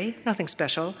apiary, nothing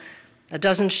special. A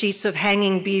dozen sheets of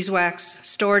hanging beeswax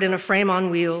stored in a frame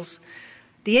on wheels.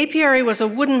 The apiary was a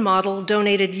wooden model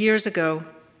donated years ago.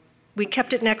 We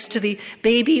kept it next to the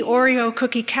baby Oreo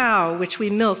cookie cow, which we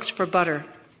milked for butter.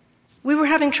 We were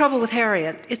having trouble with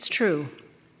Harriet, it's true.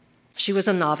 She was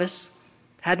a novice,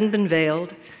 hadn't been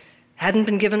veiled, hadn't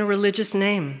been given a religious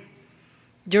name.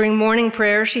 During morning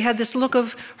prayer, she had this look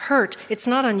of hurt. It's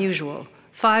not unusual.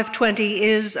 5:20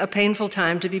 is a painful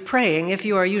time to be praying if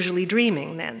you are usually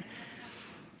dreaming then.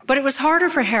 But it was harder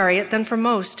for Harriet than for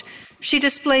most. She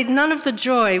displayed none of the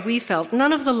joy we felt,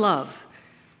 none of the love.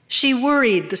 She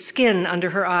worried the skin under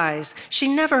her eyes. She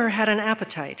never had an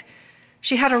appetite.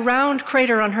 She had a round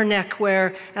crater on her neck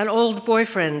where an old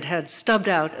boyfriend had stubbed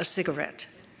out a cigarette.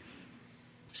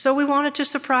 So we wanted to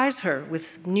surprise her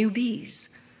with new bees.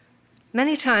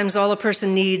 Many times all a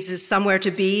person needs is somewhere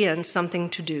to be and something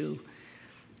to do.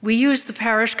 We used the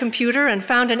parish computer and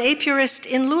found an apiarist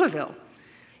in Louisville.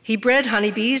 He bred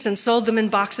honeybees and sold them in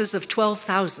boxes of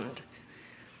 12,000.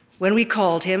 When we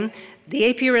called him, the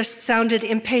apiarist sounded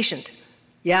impatient.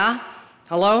 Yeah?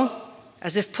 Hello?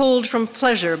 As if pulled from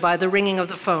pleasure by the ringing of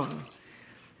the phone.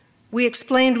 We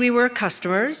explained we were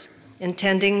customers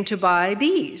intending to buy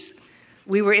bees.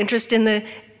 We were interested in the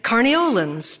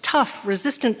carniolans, tough,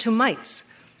 resistant to mites.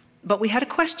 But we had a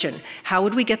question. How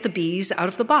would we get the bees out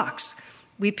of the box?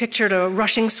 We pictured a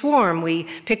rushing swarm. We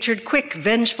pictured quick,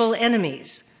 vengeful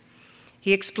enemies.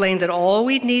 He explained that all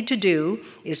we'd need to do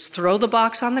is throw the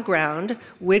box on the ground,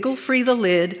 wiggle free the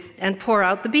lid, and pour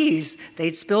out the bees.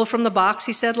 They'd spill from the box,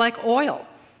 he said, like oil.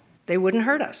 They wouldn't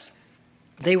hurt us.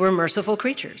 They were merciful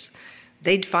creatures.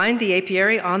 They'd find the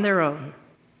apiary on their own.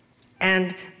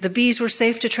 And the bees were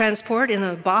safe to transport in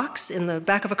a box in the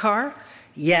back of a car?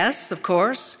 Yes, of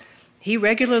course. He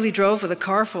regularly drove with a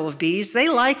car full of bees. They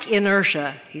like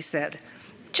inertia, he said,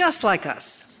 just like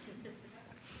us.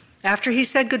 After he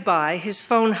said goodbye, his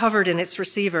phone hovered in its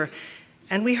receiver,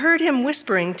 and we heard him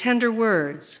whispering tender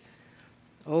words.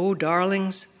 "Oh,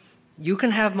 darlings, you can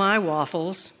have my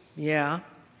waffles, yeah."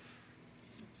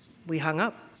 We hung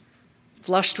up,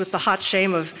 flushed with the hot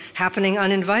shame of happening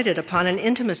uninvited upon an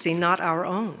intimacy not our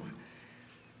own.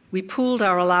 We pooled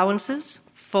our allowances,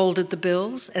 folded the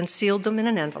bills, and sealed them in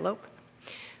an envelope.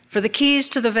 For the keys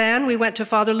to the van, we went to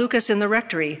Father Lucas in the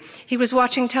rectory. He was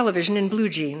watching television in blue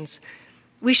jeans.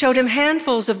 We showed him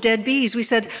handfuls of dead bees. We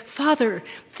said, "Father,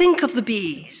 think of the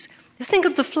bees. Think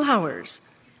of the flowers."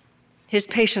 His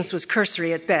patience was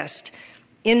cursory at best.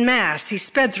 In Mass, he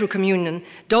sped through communion,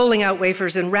 doling out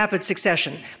wafers in rapid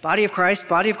succession. Body of Christ,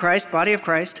 body of Christ, body of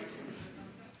Christ.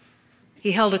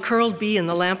 He held a curled bee in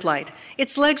the lamplight.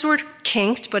 Its legs were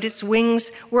kinked, but its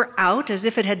wings were out as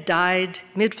if it had died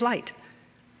mid-flight.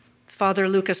 Father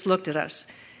Lucas looked at us.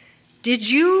 "Did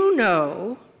you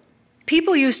know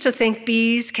people used to think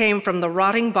bees came from the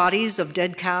rotting bodies of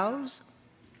dead cows?"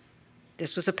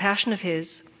 This was a passion of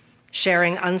his,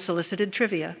 sharing unsolicited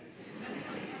trivia.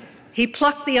 He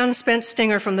plucked the unspent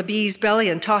stinger from the bee's belly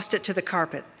and tossed it to the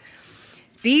carpet.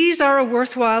 "Bees are a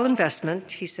worthwhile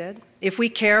investment," he said. "If we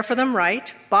care for them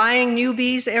right, buying new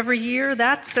bees every year,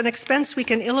 that's an expense we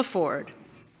can ill afford."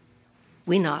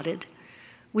 We nodded.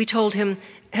 We told him,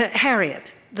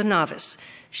 "Harriet, the novice,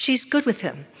 she's good with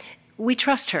him. We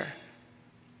trust her."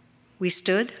 We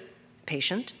stood,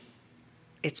 patient.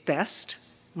 It's best,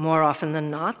 more often than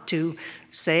not, to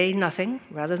say nothing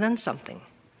rather than something.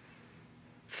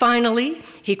 Finally,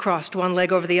 he crossed one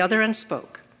leg over the other and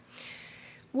spoke.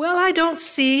 "Well, I don't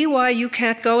see why you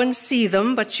can't go and see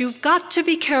them, but you've got to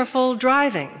be careful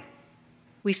driving."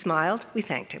 We smiled. We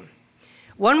thanked him.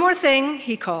 "One more thing,"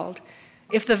 he called.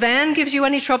 "If the van gives you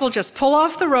any trouble, just pull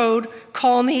off the road,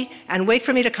 call me, and wait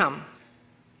for me to come."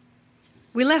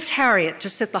 We left Harriet to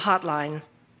sit the hotline.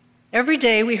 Every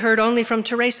day we heard only from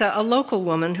Teresa, a local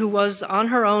woman who was on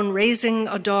her own raising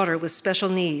a daughter with special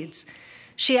needs.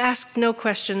 She asked no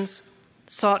questions,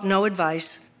 sought no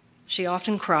advice. She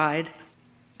often cried.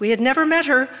 We had never met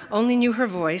her, only knew her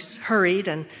voice, hurried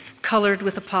and colored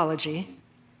with apology.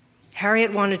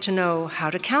 Harriet wanted to know how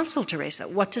to counsel Teresa,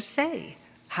 what to say,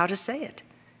 how to say it.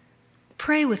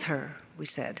 "Pray with her," we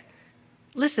said.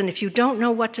 "Listen, if you don't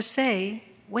know what to say,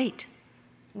 wait.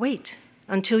 Wait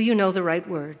until you know the right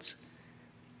words."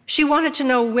 She wanted to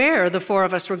know where the four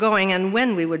of us were going and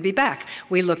when we would be back.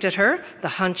 We looked at her, the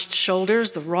hunched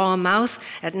shoulders, the raw mouth.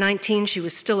 At 19, she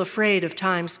was still afraid of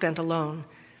time spent alone.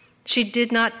 She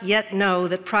did not yet know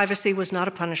that privacy was not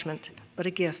a punishment, but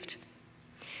a gift.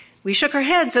 We shook our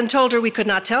heads and told her we could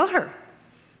not tell her.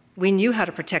 We knew how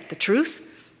to protect the truth.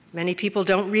 Many people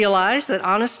don't realize that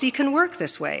honesty can work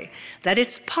this way, that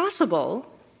it's possible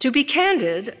to be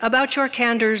candid about your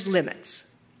candor's limits.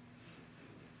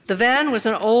 The van was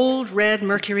an old red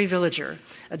Mercury Villager,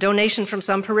 a donation from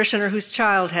some parishioner whose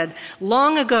child had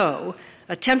long ago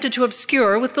attempted to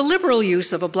obscure, with the liberal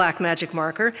use of a black magic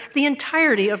marker, the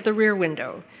entirety of the rear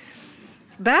window.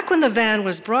 Back when the van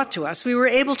was brought to us, we were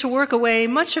able to work away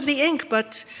much of the ink,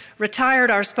 but retired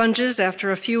our sponges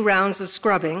after a few rounds of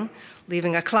scrubbing,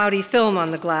 leaving a cloudy film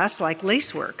on the glass like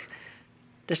lacework.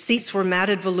 The seats were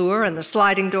matted velour and the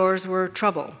sliding doors were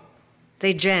trouble.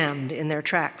 They jammed in their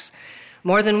tracks.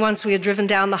 More than once we had driven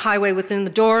down the highway within the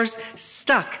doors,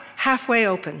 stuck halfway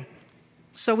open.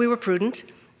 So we were prudent.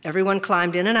 Everyone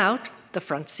climbed in and out the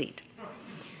front seat.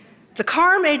 The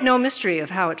car made no mystery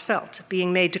of how it felt,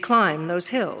 being made to climb those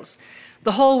hills.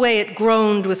 The whole way it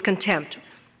groaned with contempt.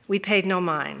 We paid no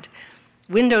mind.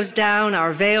 Windows down,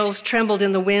 our veils trembled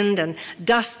in the wind, and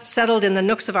dust settled in the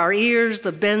nooks of our ears,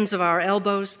 the bends of our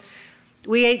elbows.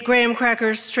 We ate graham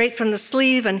crackers straight from the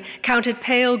sleeve and counted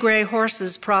pale gray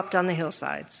horses propped on the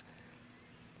hillsides.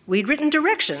 We'd written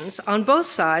directions on both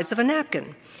sides of a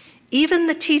napkin, even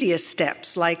the tedious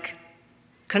steps like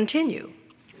continue.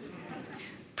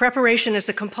 Preparation is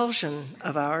a compulsion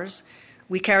of ours.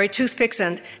 We carry toothpicks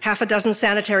and half a dozen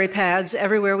sanitary pads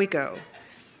everywhere we go.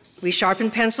 We sharpen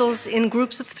pencils in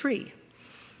groups of 3.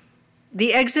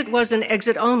 The exit was an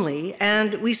exit only,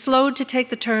 and we slowed to take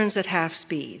the turns at half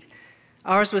speed.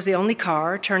 Ours was the only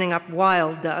car, turning up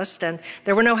wild dust, and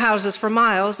there were no houses for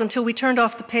miles until we turned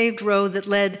off the paved road that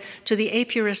led to the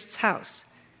apiarist's house.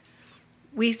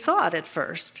 We thought at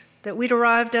first that we'd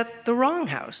arrived at the wrong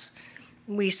house.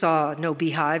 We saw no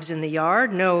beehives in the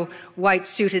yard, no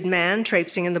white-suited man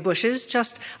traipsing in the bushes,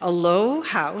 just a low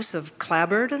house of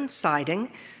clapboard and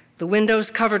siding, the windows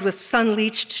covered with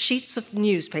sun-bleached sheets of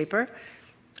newspaper.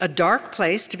 A dark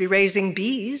place to be raising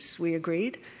bees, we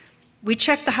agreed. We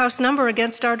checked the house number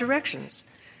against our directions.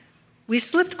 We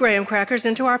slipped graham crackers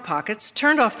into our pockets,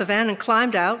 turned off the van, and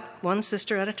climbed out, one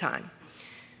sister at a time.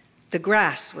 The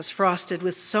grass was frosted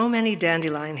with so many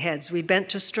dandelion heads, we bent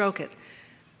to stroke it.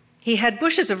 He had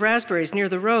bushes of raspberries near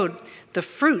the road, the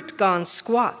fruit gone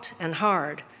squat and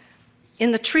hard.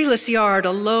 In the treeless yard,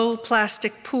 a low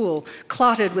plastic pool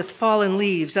clotted with fallen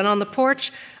leaves, and on the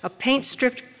porch, a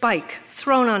paint-stripped bike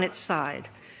thrown on its side.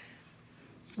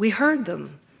 We heard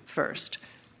them first,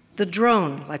 the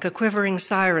drone like a quivering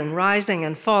siren, rising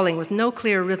and falling with no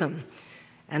clear rhythm.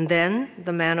 And then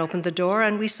the man opened the door,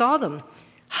 and we saw them,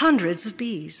 hundreds of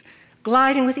bees,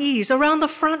 gliding with ease around the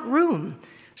front room.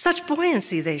 Such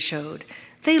buoyancy they showed.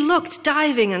 They looked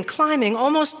diving and climbing,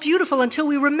 almost beautiful, until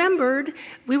we remembered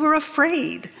we were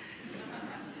afraid.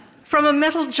 From a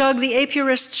metal jug, the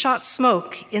apiarist shot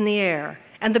smoke in the air,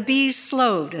 and the bees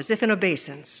slowed as if in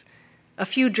obeisance. A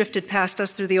few drifted past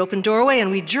us through the open doorway, and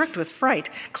we jerked with fright,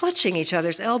 clutching each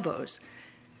other's elbows.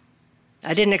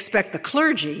 "I didn't expect the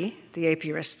clergy," the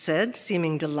apiarist said,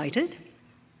 seeming delighted.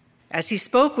 As he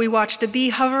spoke, we watched a bee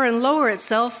hover and lower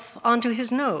itself onto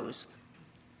his nose.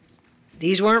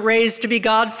 "These weren't raised to be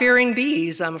God-fearing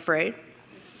bees, I'm afraid."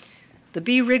 The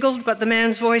bee wriggled, but the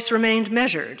man's voice remained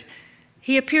measured.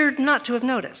 He appeared not to have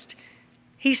noticed.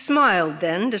 He smiled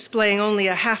then, displaying only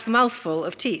a half-mouthful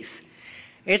of teeth.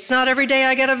 "It's not every day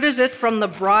I get a visit from the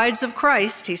brides of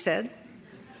Christ," he said.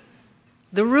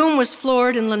 The room was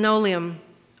floored in linoleum,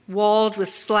 walled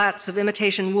with slats of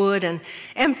imitation wood, and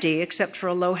empty except for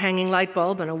a low-hanging light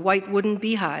bulb and a white wooden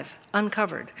beehive,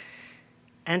 uncovered.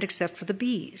 And except for the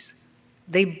bees.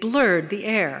 They blurred the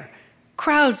air.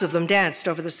 Crowds of them danced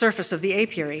over the surface of the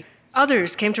apiary.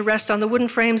 Others came to rest on the wooden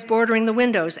frames bordering the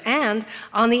windows and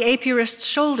on the apiarist's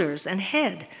shoulders and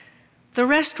head. The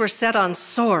rest were set on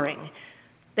soaring.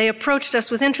 They approached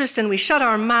us with interest, and we shut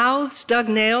our mouths, dug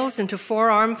nails into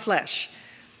forearm flesh.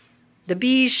 The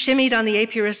bees shimmied on the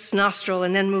apiarist's nostril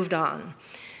and then moved on.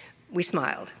 We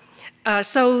smiled.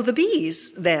 "So the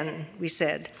bees, then," we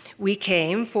said. "We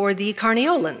came for the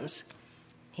carniolans."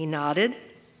 He nodded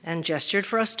and gestured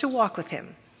for us to walk with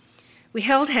him. We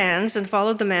held hands and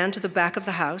followed the man to the back of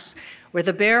the house, where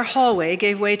the bare hallway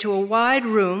gave way to a wide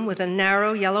room with a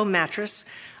narrow yellow mattress,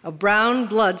 a brown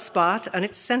blood spot on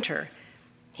its center.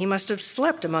 He must have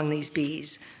slept among these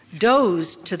bees,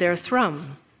 dozed to their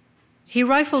thrum. He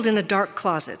rifled in a dark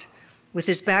closet. With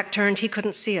his back turned, he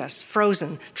couldn't see us,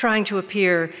 frozen, trying to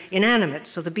appear inanimate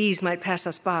so the bees might pass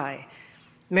us by.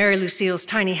 Mary Lucille's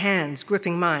tiny hands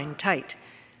gripping mine tight.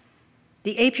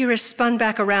 The apiarist spun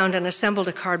back around and assembled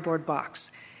a cardboard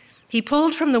box. He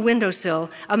pulled from the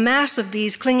windowsill a mass of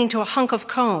bees clinging to a hunk of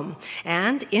comb,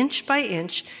 and inch by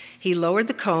inch, he lowered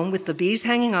the comb with the bees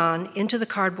hanging on into the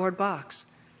cardboard box.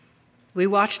 We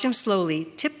watched him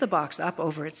slowly tip the box up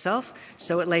over itself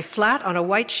so it lay flat on a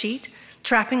white sheet,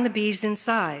 trapping the bees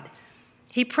inside.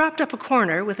 He propped up a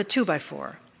corner with a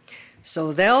 2x4.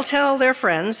 "So they'll tell their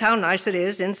friends how nice it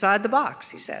is inside the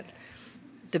box," he said.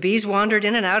 The bees wandered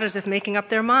in and out as if making up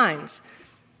their minds.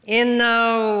 "In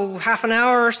half an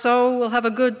hour or so, we'll have a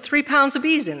good 3 pounds of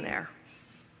bees in there."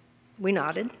 We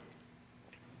nodded.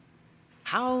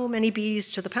 How many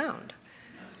bees to the pound?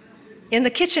 In the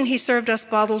kitchen, he served us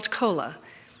bottled cola.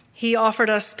 He offered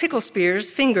us pickle spears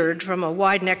fingered from a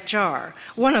wide-necked jar.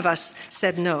 One of us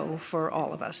said no for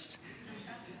all of us.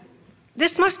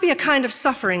 This must be a kind of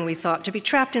suffering, we thought, to be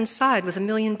trapped inside with 1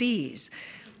 million bees.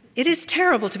 It is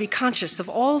terrible to be conscious of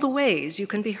all the ways you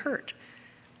can be hurt.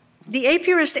 The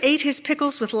apiarist ate his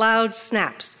pickles with loud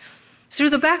snaps. Through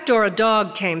the back door, a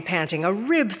dog came panting, a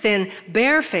rib-thin,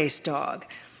 bare-faced dog.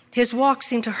 His walk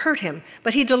seemed to hurt him,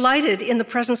 but he delighted in the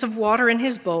presence of water in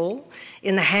his bowl,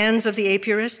 in the hands of the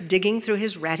apiarist digging through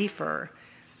his ratty fur.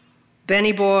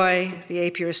 "Benny boy," the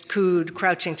apiarist cooed,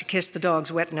 crouching to kiss the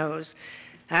dog's wet nose.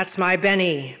 "That's my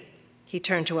Benny." He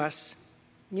turned to us.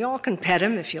 "You all can pet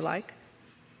him if you like."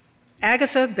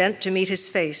 Agatha bent to meet his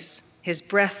face, his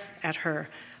breath at her,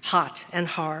 hot and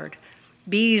hard.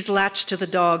 Bees latched to the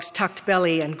dog's tucked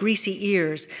belly and greasy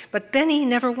ears, but Benny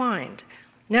never whined,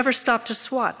 never stopped to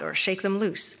swat or shake them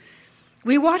loose.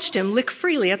 We watched him lick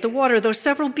freely at the water, though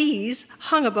several bees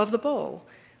hung above the bowl.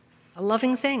 A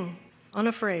loving thing,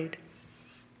 unafraid.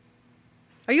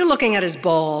 "Are you looking at his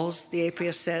balls?" the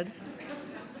apiarist said.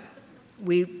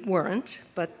 We weren't,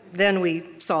 but then we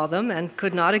saw them and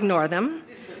could not ignore them.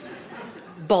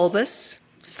 Bulbous,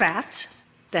 fat,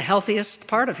 the healthiest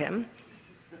part of him.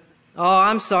 "Oh,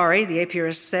 I'm sorry," the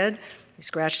apiarist said. He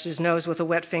scratched his nose with a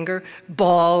wet finger.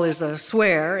 "Ball is a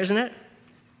swear, isn't it?"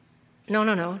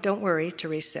 No, don't worry,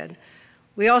 Therese said.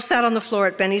 We all sat on the floor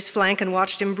at Benny's flank and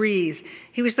watched him breathe.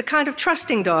 He was the kind of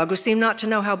trusting dog who seemed not to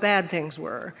know how bad things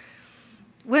were.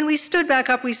 When we stood back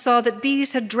up, we saw that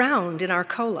bees had drowned in our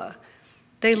cola.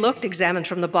 They looked, examined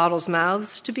from the bottles'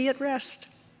 mouths, to be at rest.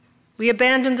 We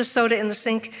abandoned the soda in the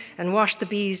sink and washed the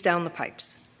bees down the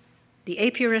pipes. The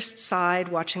apiarist sighed,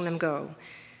 watching them go.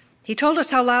 He told us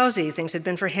how lousy things had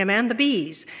been for him and the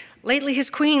bees. Lately,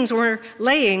 his queens were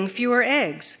laying fewer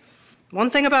eggs. One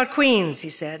thing about queens, he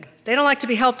said, they don't like to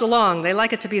be helped along. They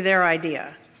like it to be their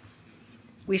idea.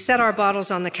 We set our bottles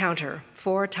on the counter,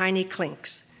 4 tiny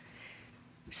clinks.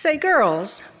 Say,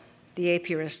 girls, the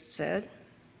apiarist said,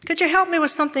 could you help me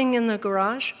with something in the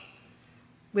garage?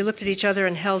 We looked at each other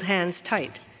and held hands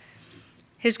tight.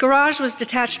 His garage was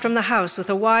detached from the house with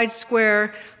a wide,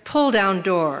 square, pull-down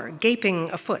door, gaping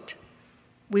a foot.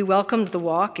 We welcomed the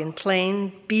walk in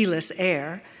plain, bee-less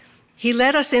air. He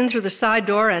led us in through the side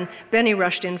door, and Benny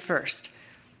rushed in first.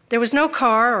 There was no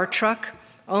car or truck,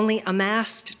 only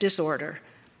amassed disorder.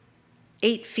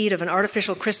 8 feet of an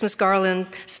artificial Christmas garland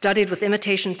studded with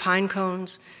imitation pine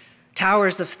cones,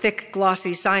 towers of thick,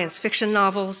 glossy science fiction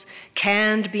novels,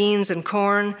 canned beans and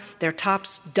corn, their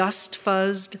tops dust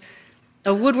fuzzed.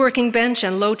 A woodworking bench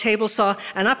and low table saw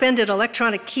an upended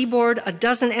electronic keyboard, a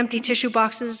dozen empty tissue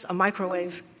boxes, a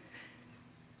microwave.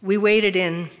 We waded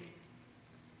in.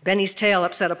 Benny's tail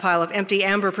upset a pile of empty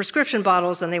amber prescription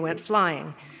bottles, and they went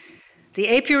flying. The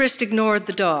apiarist ignored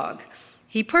the dog.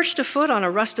 He perched a foot on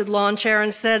a rusted lawn chair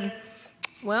and said,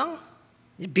 well,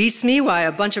 it beats me why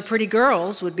a bunch of pretty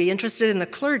girls would be interested in the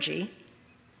clergy.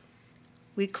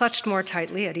 We clutched more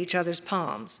tightly at each other's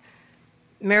palms.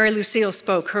 Mary Lucille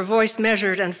spoke, her voice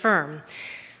measured and firm.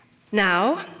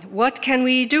 Now, what can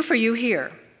we do for you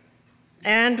here?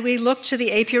 And we looked to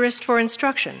the apiarist for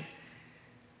instruction.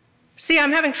 See,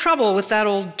 I'm having trouble with that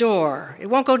old door. It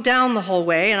won't go down the whole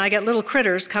way, and I get little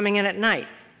critters coming in at night.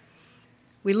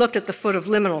 We looked at the foot of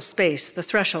liminal space, the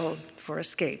threshold for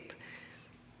escape.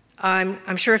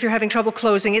 I'm sure if you're having trouble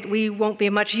closing it, we won't be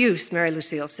of much use, Mary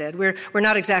Lucille said. We're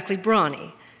not exactly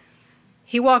brawny.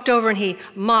 He walked over and he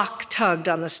mock-tugged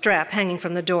on the strap hanging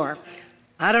from the door.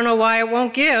 I don't know why it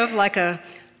won't give, like a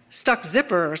stuck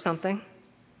zipper or something.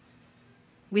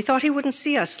 We thought he wouldn't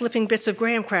see us slipping bits of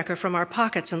graham cracker from our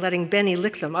pockets and letting Benny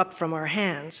lick them up from our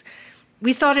hands.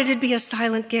 We thought it'd be a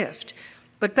silent gift.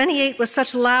 But Benny ate with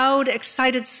such loud,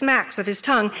 excited smacks of his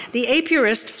tongue, the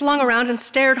apiarist flung around and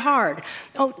stared hard.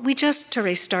 Oh,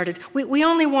 Therese started. We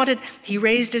only wanted, he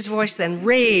raised his voice then,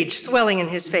 rage swelling in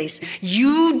his face.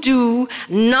 You do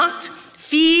not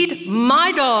feed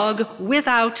my dog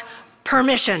without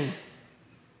permission.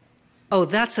 Oh,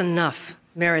 that's enough,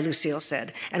 Mary Lucille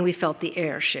said, and we felt the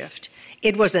air shift.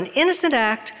 It was an innocent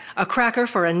act, a cracker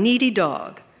for a needy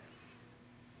dog.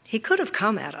 He could have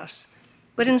come at us.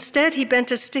 But instead, he bent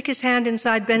to stick his hand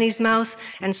inside Benny's mouth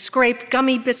and scrape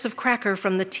gummy bits of cracker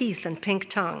from the teeth and pink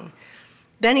tongue.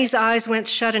 Benny's eyes went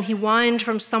shut, and he whined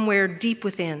from somewhere deep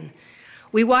within.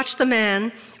 We watched the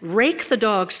man rake the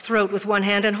dog's throat with one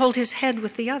hand and hold his head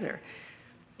with the other.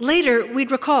 Later, we'd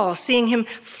recall seeing him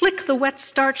flick the wet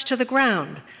starch to the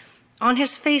ground. On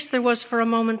his face, there was, for a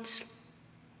moment,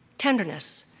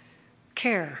 tenderness,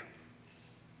 care.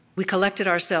 We collected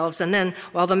ourselves, and then,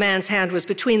 while the man's hand was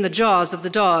between the jaws of the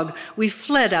dog, we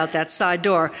fled out that side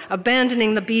door,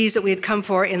 abandoning the bees that we had come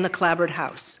for in the clabbered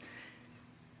house.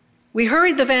 We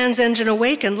hurried the van's engine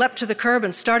awake and leapt to the curb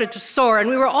and started to soar, and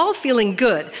we were all feeling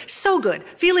good, so good,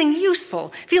 feeling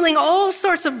useful, feeling all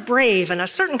sorts of brave and a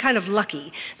certain kind of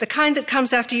lucky, the kind that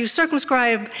comes after you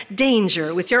circumscribe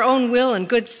danger with your own will and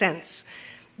good sense.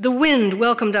 The wind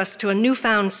welcomed us to a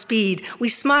newfound speed. We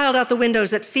smiled out the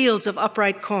windows at fields of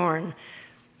upright corn.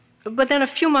 But then a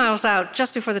few miles out,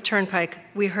 just before the turnpike,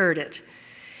 we heard it.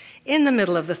 In the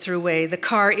middle of the thruway, the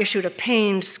car issued a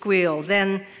pained squeal,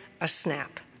 then a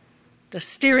snap. The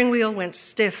steering wheel went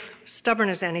stiff, stubborn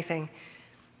as anything.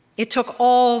 It took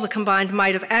all the combined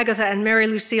might of Agatha and Mary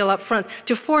Lucille up front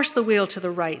to force the wheel to the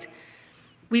right.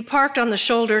 We parked on the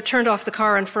shoulder, turned off the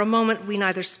car, and for a moment we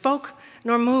neither spoke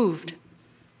nor moved.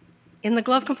 In the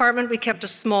glove compartment, we kept a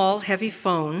small, heavy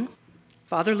phone.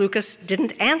 Father Lucas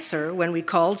didn't answer when we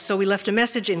called, so we left a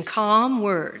message in calm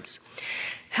words.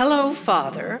 Hello,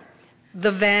 Father.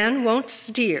 The van won't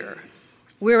steer.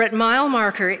 We're at mile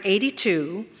marker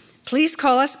 82. Please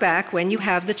call us back when you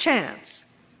have the chance.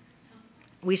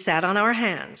 We sat on our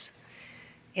hands.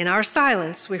 In our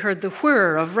silence, we heard the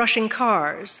whir of rushing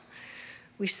cars.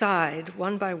 We sighed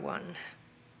one by one.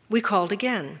 We called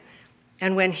again.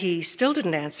 And when he still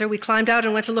didn't answer, we climbed out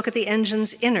and went to look at the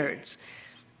engine's innards.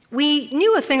 We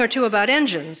knew a thing or two about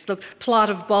engines, the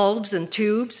plot of bulbs and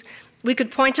tubes. We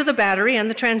could point to the battery and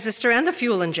the transistor and the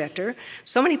fuel injector,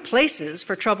 so many places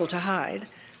for trouble to hide.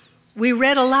 We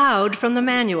read aloud from the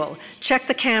manual, checked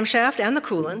the camshaft and the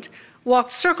coolant,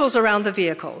 walked circles around the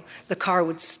vehicle. The car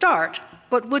would start,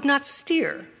 but would not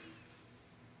steer.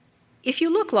 If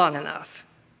you look long enough,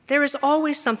 there is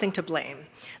always something to blame.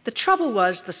 The trouble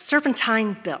was the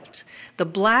serpentine belt, the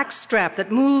black strap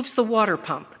that moves the water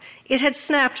pump. It had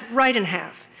snapped right in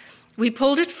half. We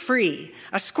pulled it free,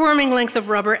 a squirming length of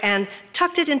rubber, and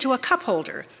tucked it into a cup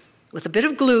holder. With a bit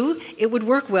of glue, it would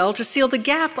work well to seal the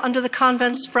gap under the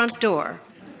convent's front door.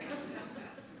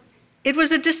 It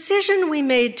was a decision we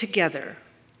made together,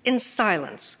 in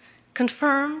silence,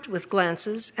 confirmed with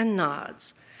glances and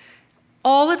nods.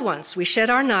 All at once, we shed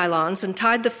our nylons and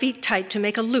tied the feet tight to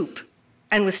make a loop.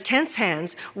 And with tense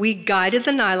hands, we guided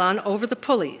the nylon over the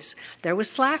pulleys. There was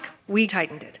slack, we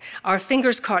tightened it. Our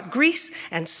fingers caught grease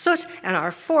and soot, and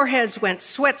our foreheads went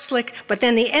sweat slick, but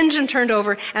then the engine turned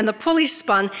over, and the pulleys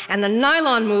spun, and the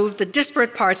nylon moved the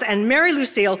disparate parts, and Mary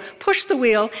Lucille pushed the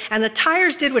wheel, and the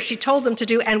tires did what she told them to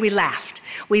do, and we laughed.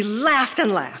 We laughed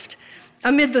and laughed.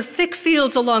 Amid the thick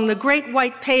fields along the great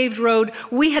white paved road,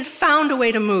 we had found a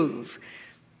way to move.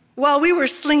 While we were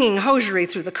slinging hosiery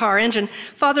through the car engine,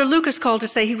 Father Lucas called to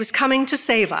say he was coming to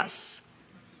save us.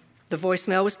 The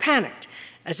voicemail was panicked,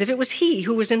 as if it was he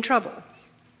who was in trouble.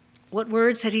 What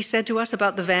words had he said to us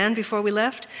about the van before we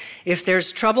left? If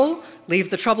there's trouble, leave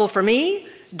the trouble for me.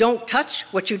 Don't touch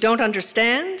what you don't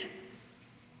understand.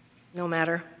 No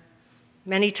matter.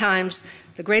 Many times,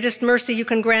 the greatest mercy you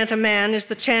can grant a man is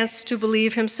the chance to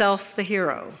believe himself the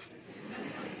hero.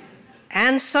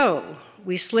 And so,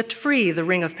 we slipped free the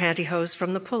ring of pantyhose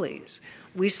from the pulleys.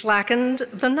 We slackened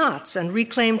the knots and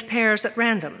reclaimed pairs at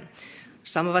random.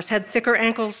 Some of us had thicker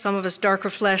ankles, some of us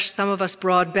darker flesh, some of us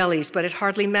broad bellies, but it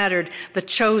hardly mattered the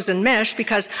chosen mesh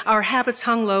because our habits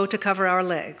hung low to cover our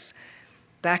legs.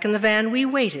 Back in the van, we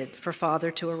waited for Father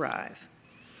to arrive.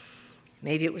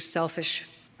 Maybe it was selfish,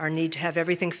 our need to have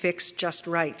everything fixed just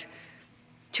right.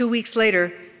 2 weeks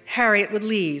later, Harriet would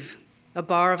leave, a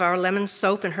bar of our lemon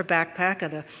soap in her backpack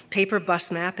and a paper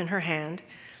bus map in her hand.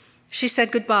 She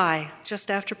said goodbye just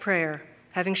after prayer,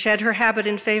 having shed her habit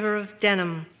in favor of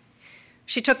denim.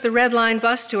 She took the Red Line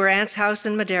bus to her aunt's house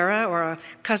in Madeira or a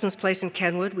cousin's place in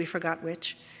Kenwood, we forgot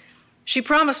which. She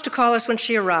promised to call us when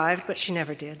she arrived, but she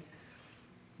never did.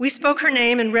 We spoke her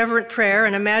name in reverent prayer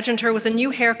and imagined her with a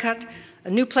new haircut, a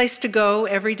new place to go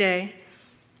every day,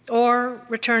 or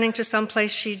returning to some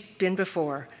place she'd been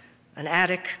before, an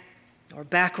attic, or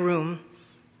back room,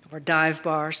 or dive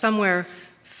bar, somewhere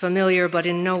familiar but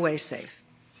in no way safe.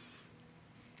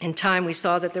 In time, we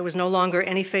saw that there was no longer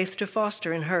any faith to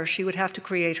foster in her. She would have to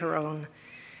create her own.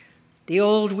 The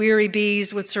old weary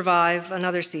bees would survive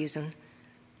another season.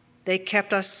 They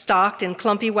kept us stocked in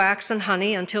clumpy wax and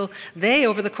honey until they,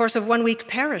 over the course of 1 week,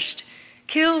 perished,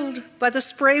 killed by the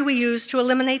spray we used to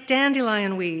eliminate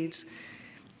dandelion weeds.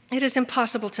 It is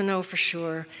impossible to know for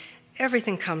sure.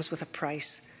 Everything comes with a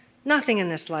price. Nothing in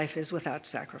this life is without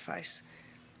sacrifice.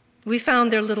 We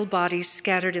found their little bodies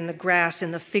scattered in the grass,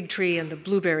 in the fig tree, and the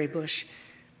blueberry bush.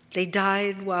 They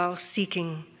died while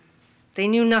seeking. They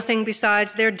knew nothing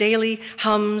besides their daily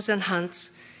hums and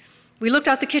hunts. We looked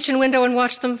out the kitchen window and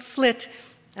watched them flit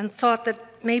and thought that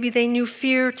maybe they knew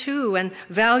fear too and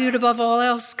valued above all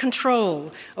else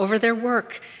control over their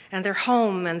work and their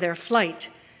home and their flight.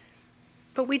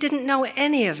 But we didn't know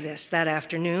any of this that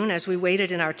afternoon as we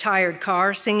waited in our tired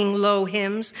car, singing low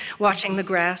hymns, watching the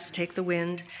grass take the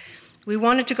wind. We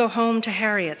wanted to go home to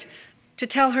Harriet, to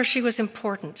tell her she was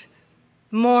important,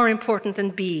 more important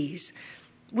than bees.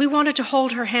 We wanted to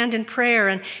hold her hand in prayer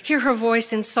and hear her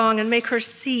voice in song and make her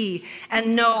see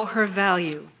and know her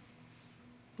value.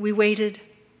 We waited,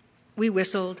 we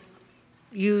whistled,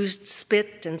 used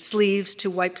spit and sleeves to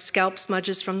wipe scalp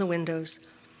smudges from the windows.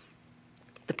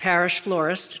 The parish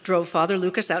florist drove Father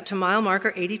Lucas out to mile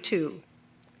marker 82.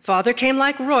 Father came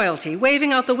like royalty,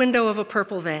 waving out the window of a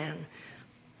purple van.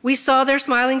 We saw their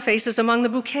smiling faces among the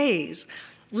bouquets,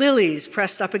 lilies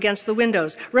pressed up against the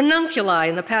windows, ranunculi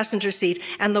in the passenger seat,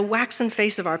 and the waxen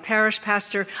face of our parish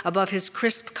pastor above his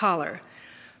crisp collar.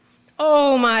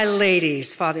 "Oh, my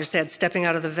ladies," Father said, stepping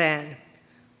out of the van,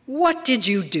 "what did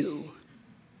you do?"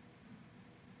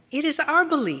 It is our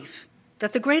belief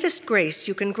that the greatest grace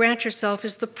you can grant yourself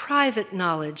is the private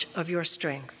knowledge of your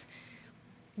strength.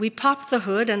 We popped the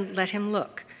hood and let him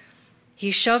look. He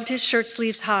shoved his shirt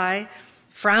sleeves high,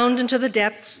 frowned into the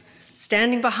depths.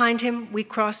 Standing behind him, we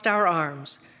crossed our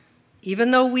arms.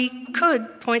 Even though we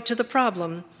could point to the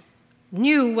problem,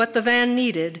 knew what the van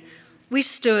needed, we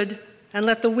stood and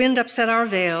let the wind upset our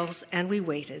veils, and we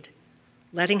waited.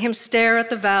 letting him stare at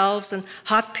the valves and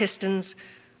hot pistons,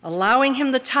 allowing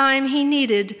him the time he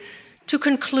needed to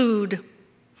conclude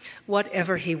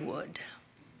whatever he would.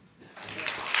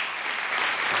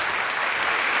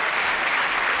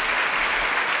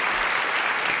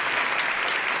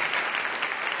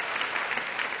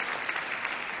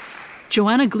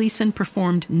 Joanna Gleason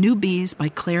performed New Bees by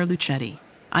Claire Lucetti.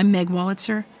 I'm Meg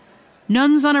Wolitzer.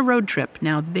 Nuns on a road trip.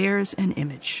 Now there's an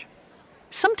image.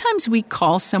 Sometimes we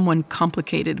call someone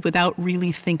complicated without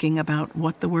really thinking about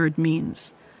what the word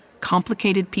means.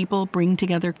 Complicated people bring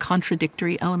together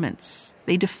contradictory elements.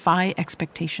 They defy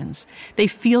expectations. They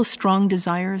feel strong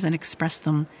desires and express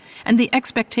them. And the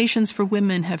expectations for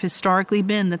women have historically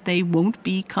been that they won't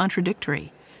be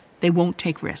contradictory. They won't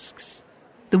take risks.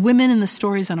 The women in the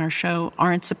stories on our show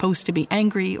aren't supposed to be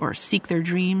angry or seek their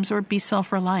dreams or be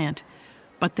self-reliant,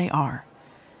 but they are.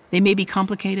 They may be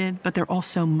complicated, but they're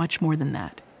also much more than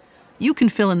that. You can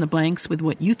fill in the blanks with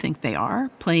what you think they are,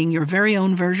 playing your very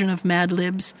own version of Mad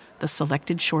Libs, the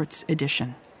Selected Shorts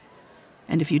edition.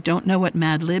 And if you don't know what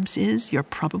Mad Libs is, you're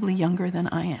probably younger than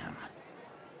I am.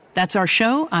 That's our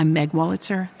show. I'm Meg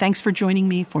Wolitzer. Thanks for joining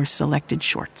me for Selected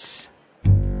Shorts.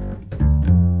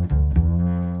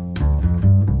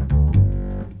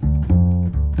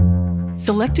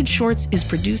 Selected Shorts is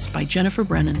produced by Jennifer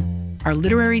Brennan. Our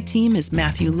literary team is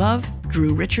Matthew Love,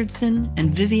 Drew Richardson,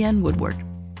 and Vivienne Woodward.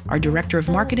 Our director of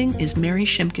marketing is Mary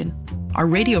Shimkin. Our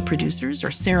radio producers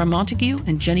are Sarah Montague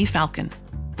and Jenny Falcon.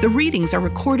 The readings are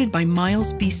recorded by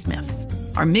Miles B. Smith.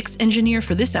 Our mix engineer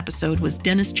for this episode was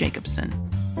Dennis Jacobson.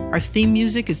 Our theme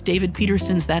music is David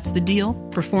Peterson's That's the Deal,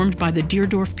 performed by the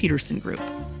Deerdorf Peterson Group.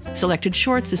 Selected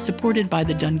Shorts is supported by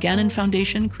the Dungannon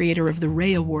Foundation, creator of the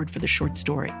Ray Award for the short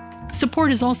story.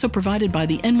 Support is also provided by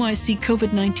the NYC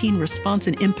COVID-19 Response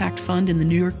and Impact Fund in the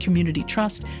New York Community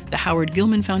Trust, the Howard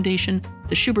Gilman Foundation,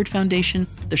 the Schubert Foundation,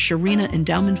 the Sharina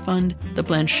Endowment Fund, the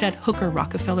Blanchette Hooker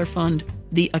Rockefeller Fund,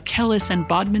 the Achilles and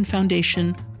Bodman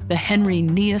Foundation, the Henry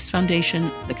Nias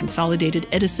Foundation, the Consolidated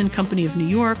Edison Company of New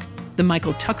York, the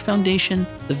Michael Tuck Foundation,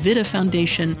 the Vida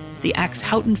Foundation, the Axe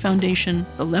Houghton Foundation,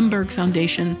 the Lemberg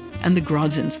Foundation, and the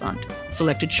Grodzins Fund.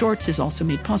 Selected Shorts is also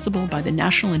made possible by the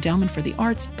National Endowment for the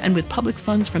Arts and with public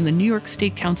funds from the New York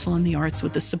State Council on the Arts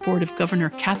with the support of Governor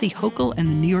Kathy Hochul and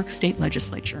the New York State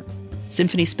Legislature.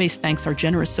 Symphony Space thanks our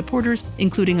generous supporters,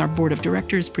 including our board of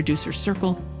directors, producer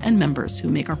circle, and members who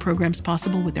make our programs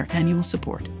possible with their annual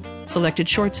support. Selected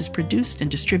Shorts is produced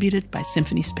and distributed by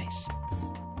Symphony Space.